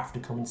something you have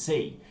to come and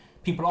see.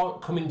 People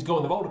aren't coming to go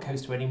on the roller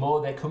coaster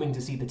anymore, they're coming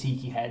to see the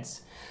tiki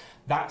heads.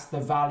 That's the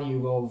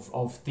value of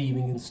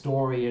theming and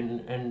story,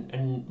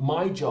 and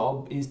my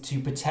job is to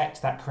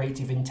protect that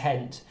creative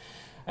intent.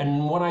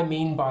 And what I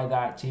mean by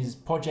that is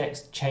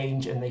projects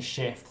change and they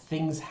shift,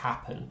 things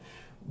happen.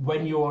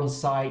 When you're on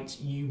site,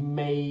 you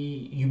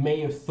may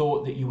have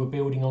thought that you were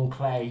building on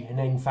clay, and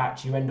in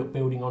fact you end up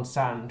building on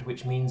sand,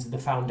 which means the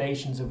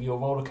foundations of your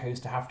roller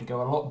coaster have to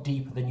go a lot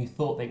deeper than you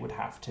thought they would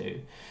have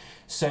to.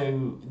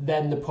 So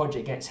then the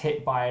project gets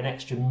hit by an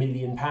extra £1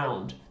 million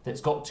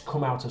that's got to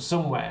come out of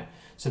somewhere.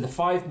 So the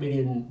 5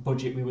 million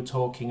budget we were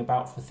talking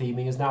about for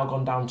theming has now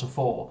gone down to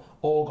 4,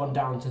 or gone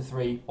down to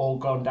 3, or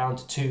gone down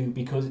to 2,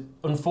 because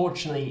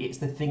unfortunately it's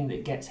the thing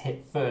that gets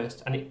hit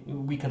first. And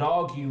we could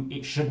argue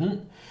it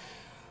shouldn't,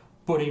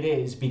 but it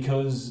is,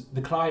 because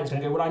the client's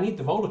going to go, well, I need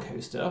the roller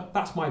coaster.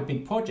 That's my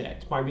big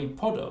project, my big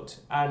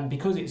product. And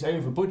because it's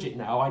over budget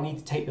now, I need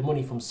to take the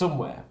money from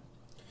somewhere.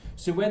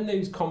 So when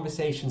those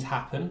conversations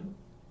happen,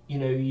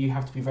 you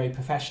have to be very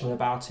professional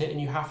about it,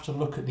 and you have to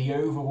look at the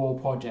overall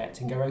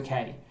project and go,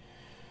 okay,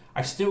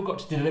 I've still got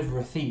to deliver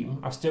a theme,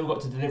 I've still got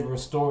to deliver a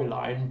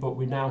storyline, but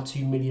we're now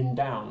 2 million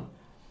down.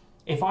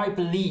 If I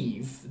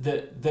believe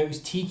that those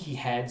tiki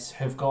heads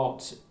have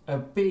got a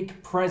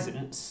big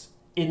presence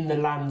in the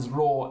land's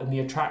lore and the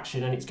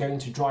attraction, and it's going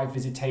to drive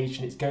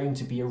visitation, it's going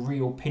to be a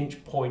real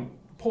pinch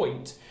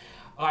point,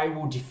 I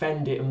will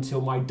defend it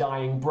until my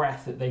dying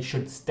breath that they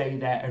should stay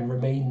there and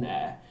remain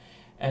there.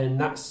 And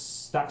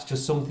that's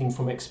just something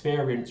from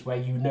experience where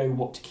you know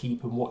what to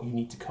keep and what you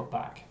need to cut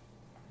back.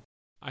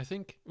 I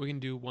think we can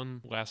do one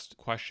last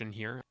question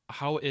here.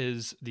 How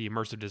is the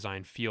immersive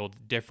design field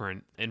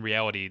different in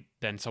reality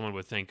than someone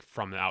would think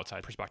from the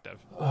outside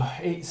perspective?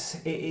 It's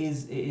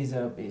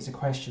a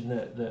question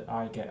that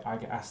I get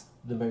asked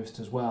the most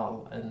as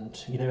well, and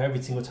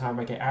every single time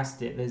I get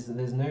asked it, there's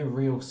no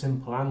real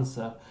simple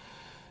answer.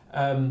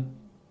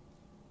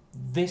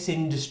 This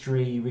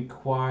industry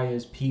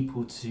requires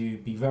people to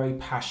be very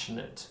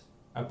passionate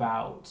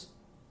about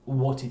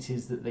what it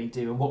is that they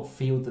do and what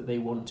field that they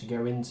want to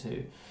go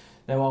into.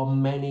 There are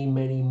many,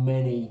 many,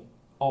 many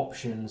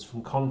options,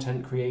 from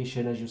content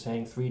creation, as you're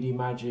saying, 3D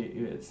magic,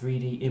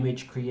 3D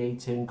image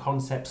creating,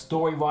 concept,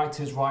 story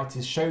writers,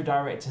 show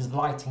directors,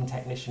 lighting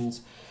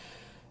technicians.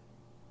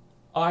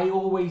 I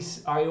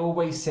always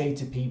say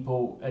to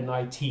people, and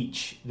I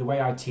teach, the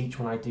way I teach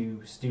when I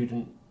do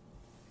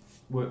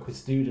work with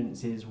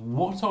students is,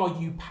 what are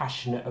you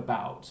passionate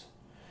about?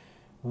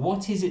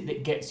 What is it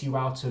that gets you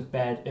out of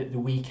bed at the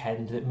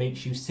weekend, that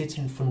makes you sit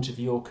in front of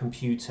your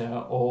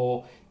computer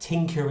or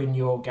tinker in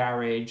your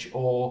garage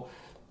or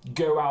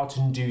go out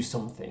and do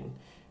something?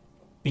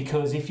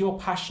 Because if you're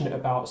passionate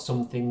about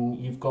something,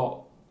 you've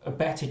got a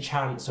better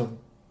chance of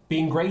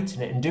being great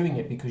in it and doing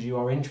it because you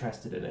are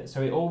interested in it.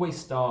 So it always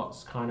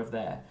starts kind of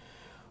there.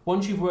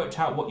 Once you've worked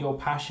out what your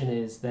passion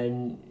is,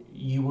 then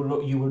you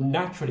will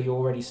naturally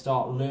already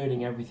start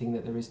learning everything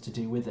that there is to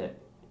do with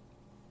it.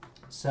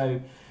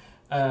 So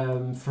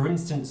for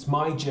instance,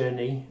 my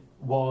journey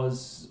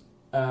was,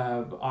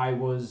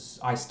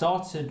 I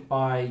started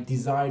by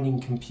designing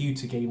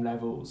computer game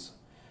levels.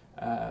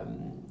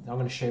 I'm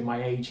going to show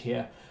my age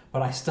here,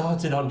 but I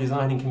started on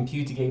designing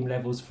computer game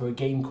levels for a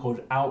game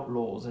called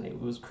Outlaws, and it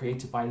was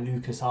created by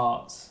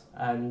LucasArts,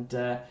 and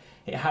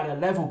it had a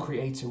level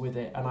creator with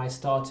it, and I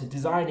started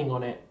designing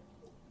on it.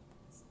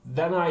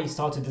 Then I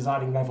started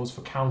designing levels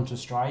for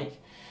Counter-Strike.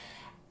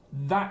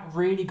 That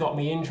really got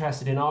me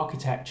interested in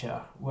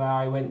architecture, where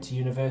I went to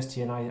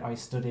university and I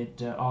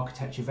studied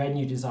architecture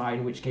venue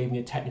design, which gave me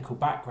a technical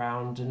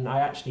background, and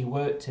I actually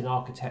worked in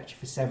architecture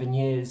for 7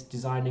 years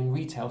designing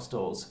retail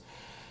stores,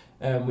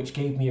 which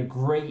gave me a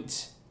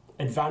great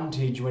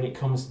advantage when it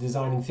comes to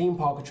designing theme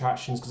park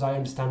attractions, because I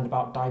understand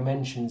about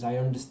dimensions, I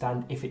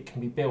understand if it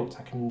can be built,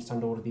 I can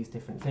understand all of these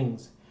different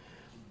things.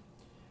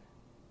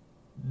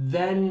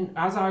 Then,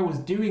 as I was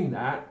doing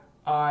that,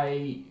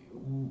 I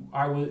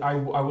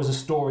was a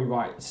story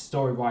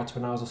writer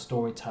when I was a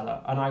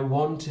storyteller, and I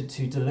wanted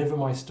to deliver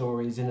my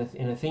stories in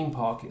a theme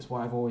park. It's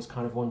what I've always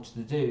kind of wanted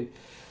to do.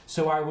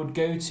 So I would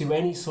go to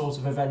any sort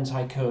of event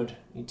I could,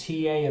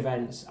 TA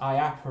events,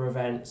 IAPA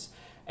events,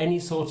 any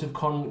sort of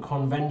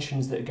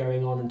conventions that are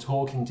going on, and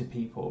talking to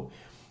people.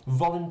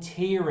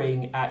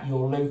 volunteering at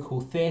your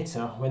local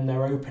theatre when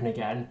they're open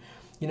again.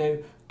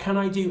 Can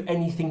I do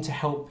anything to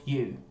help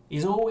you?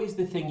 Is always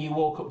the thing you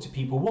walk up to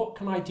people. What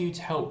can I do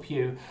to help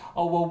you?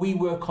 Oh, well, we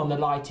work on the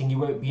lighting. You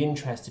won't be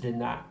interested in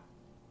that.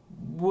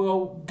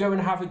 Well, go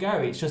and have a go.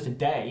 It's just a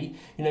day.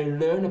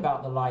 Learn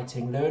about the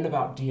lighting, learn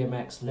about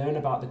DMX, learn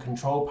about the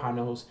control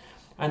panels,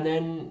 and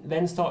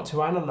then start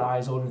to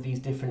analyze all of these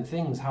different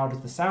things. How does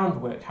the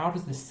sound work? How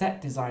does the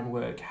set design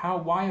work?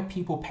 Why are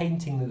people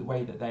painting the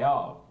way that they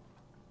are?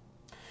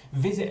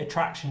 Visit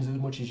attractions as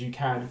much as you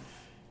can.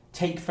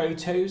 Take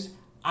photos,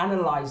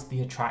 analyze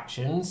the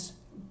attractions,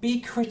 be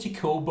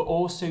critical but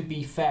also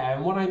be fair.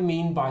 And what I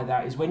mean by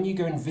that is when you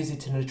go and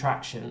visit an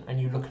attraction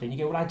and you look at it and you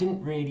go, well, I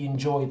didn't really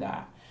enjoy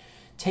that.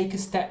 Take a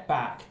step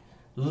back,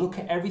 look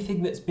at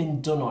everything that's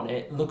been done on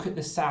it, look at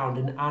the sound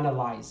and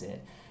analyze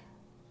it.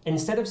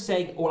 Instead of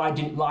saying, well, I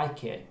didn't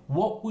like it,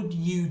 what would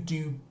you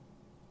do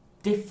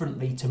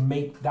differently to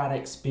make that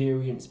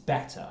experience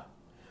better?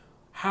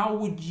 How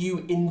would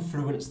you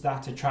influence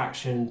that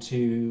attraction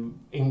to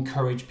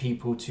encourage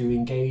people to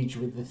engage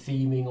with the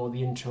theming or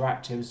the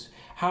interactives?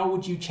 How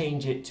would you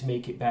change it to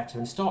make it better?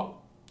 And start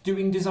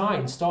doing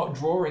design, start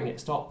drawing it,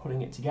 start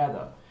putting it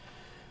together.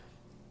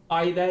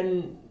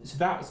 So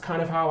that's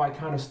kind of how I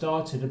kind of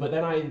started. But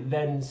then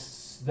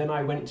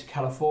I went to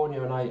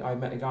California and I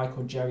met a guy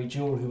called Jerry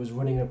Jewell who was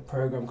running a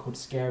program called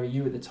Scary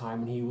You at the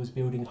time, and he was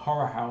building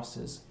horror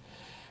houses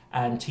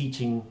and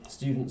teaching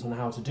students on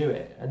how to do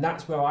it. And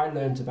that's where I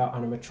learned about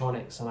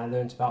animatronics, and I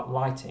learned about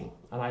lighting,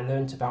 and I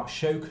learned about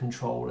show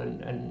control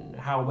and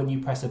how when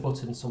you press a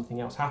button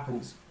something else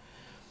happens.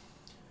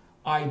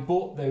 I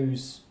brought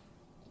those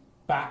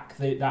back,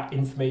 that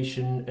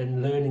information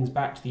and learnings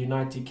back to the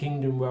United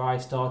Kingdom, where I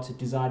started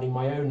designing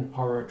my own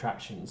horror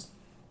attractions.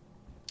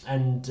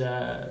 And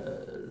I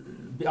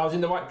was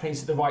in the right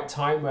place at the right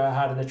time, where I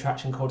had an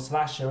attraction called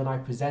Slasher, and I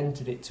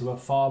presented it to a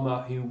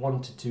farmer who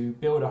wanted to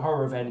build a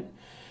horror event.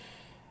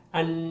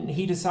 And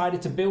he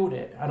decided to build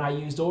it, and I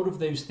used all of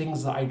those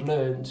things that I'd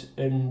learned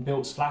and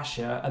built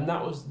Slasher, and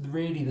that was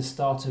really the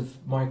start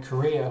of my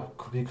career,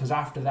 because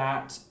after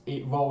that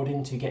it rolled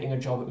into getting a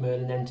job at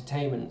Merlin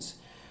Entertainments.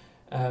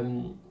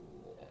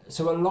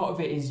 So a lot of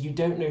it is you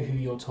don't know who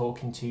you're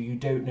talking to, you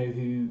don't know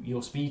who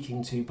you're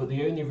speaking to, but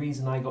the only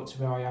reason I got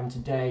to where I am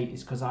today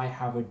is because I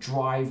have a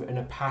drive and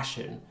a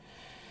passion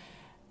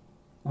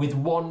with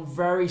one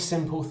very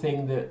simple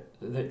thing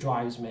that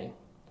drives me.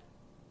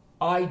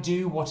 I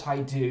do what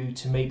I do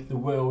to make the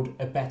world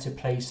a better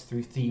place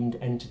through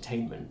themed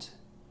entertainment.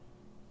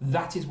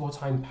 That is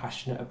what I'm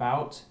passionate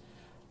about.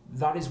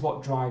 That is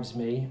what drives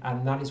me,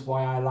 and that is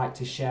why I like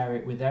to share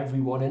it with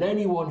everyone and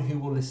anyone who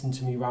will listen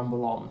to me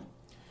ramble on.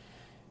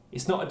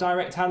 It's not a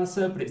direct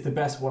answer, but it's the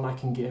best one I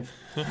can give.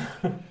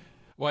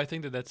 Well, I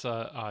think that's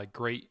a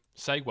great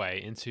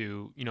segue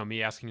into,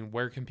 me asking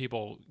where can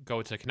people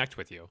go to connect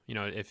with you?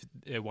 If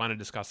they want to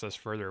discuss this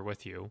further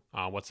with you,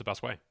 what's the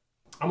best way?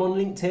 I'm on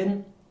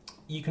LinkedIn.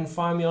 You can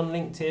find me on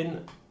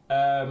LinkedIn,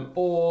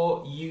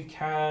 or you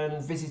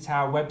can visit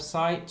our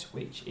website,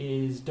 which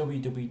is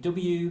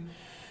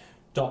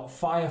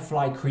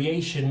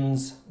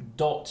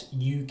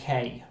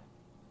www.fireflycreations.uk.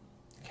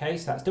 Okay,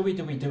 so that's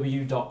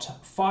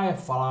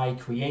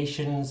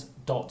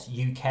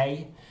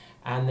www.fireflycreations.uk,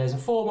 and there's a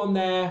form on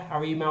there,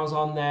 our email's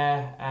on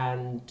there,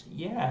 and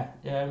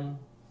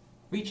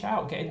reach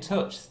out, get in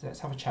touch, let's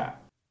have a chat.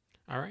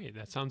 All right,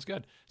 that sounds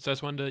good. So I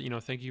just wanted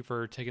to, thank you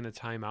for taking the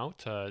time out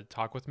to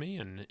talk with me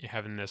and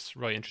having this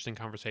really interesting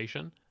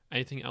conversation.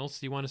 Anything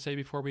else you want to say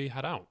before we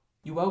head out?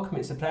 You're welcome.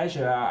 It's a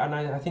pleasure. And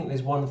I think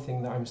there's one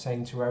thing that I'm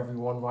saying to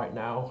everyone right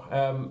now,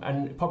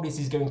 and probably this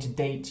is going to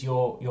date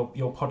your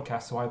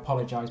podcast, so I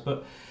apologise.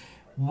 But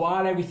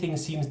while everything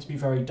seems to be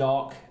very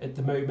dark at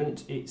the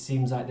moment, it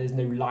seems like there's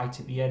no light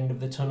at the end of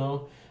the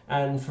tunnel.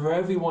 And for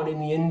everyone in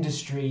the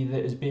industry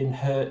that has been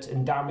hurt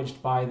and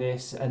damaged by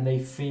this, and they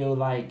feel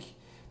like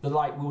the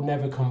light will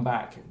never come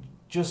back,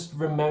 just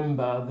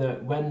remember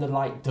that when the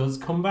light does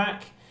come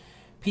back,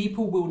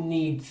 people will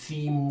need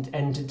themed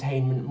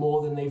entertainment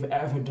more than they've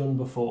ever done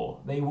before.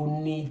 They will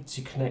need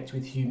to connect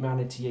with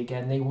humanity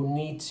again. They will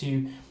need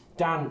to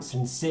dance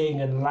and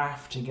sing and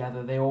laugh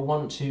together. They will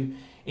want to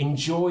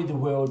enjoy the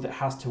world that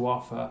has to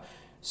offer.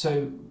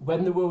 So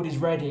when the world is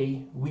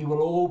ready, we will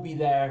all be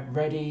there,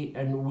 ready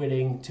and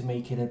willing to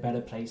make it a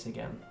better place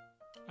again.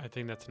 I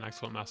think that's an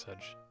excellent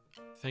message.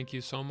 Thank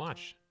you so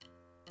much.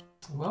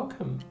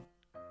 Welcome.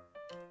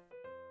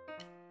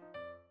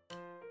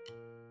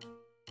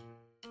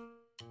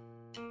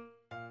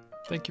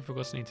 Thank you for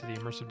listening to the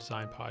Immersive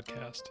Design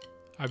Podcast.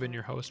 I've been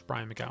your host,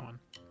 Brian McGowan.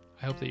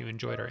 I hope that you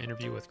enjoyed our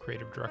interview with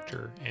creative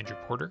director Andrew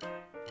Porter.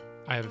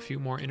 I have a few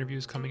more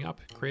interviews coming up,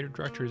 creative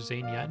directors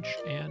Zane Yedge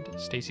and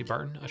Stacey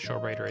Barton, a show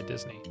writer at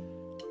Disney.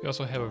 We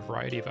also have a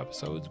variety of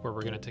episodes where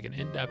we're going to take an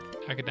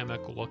in-depth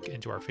academic look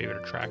into our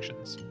favorite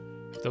attractions.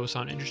 If those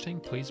sound interesting,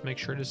 please make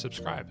sure to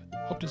subscribe.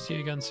 Hope to see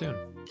you again soon.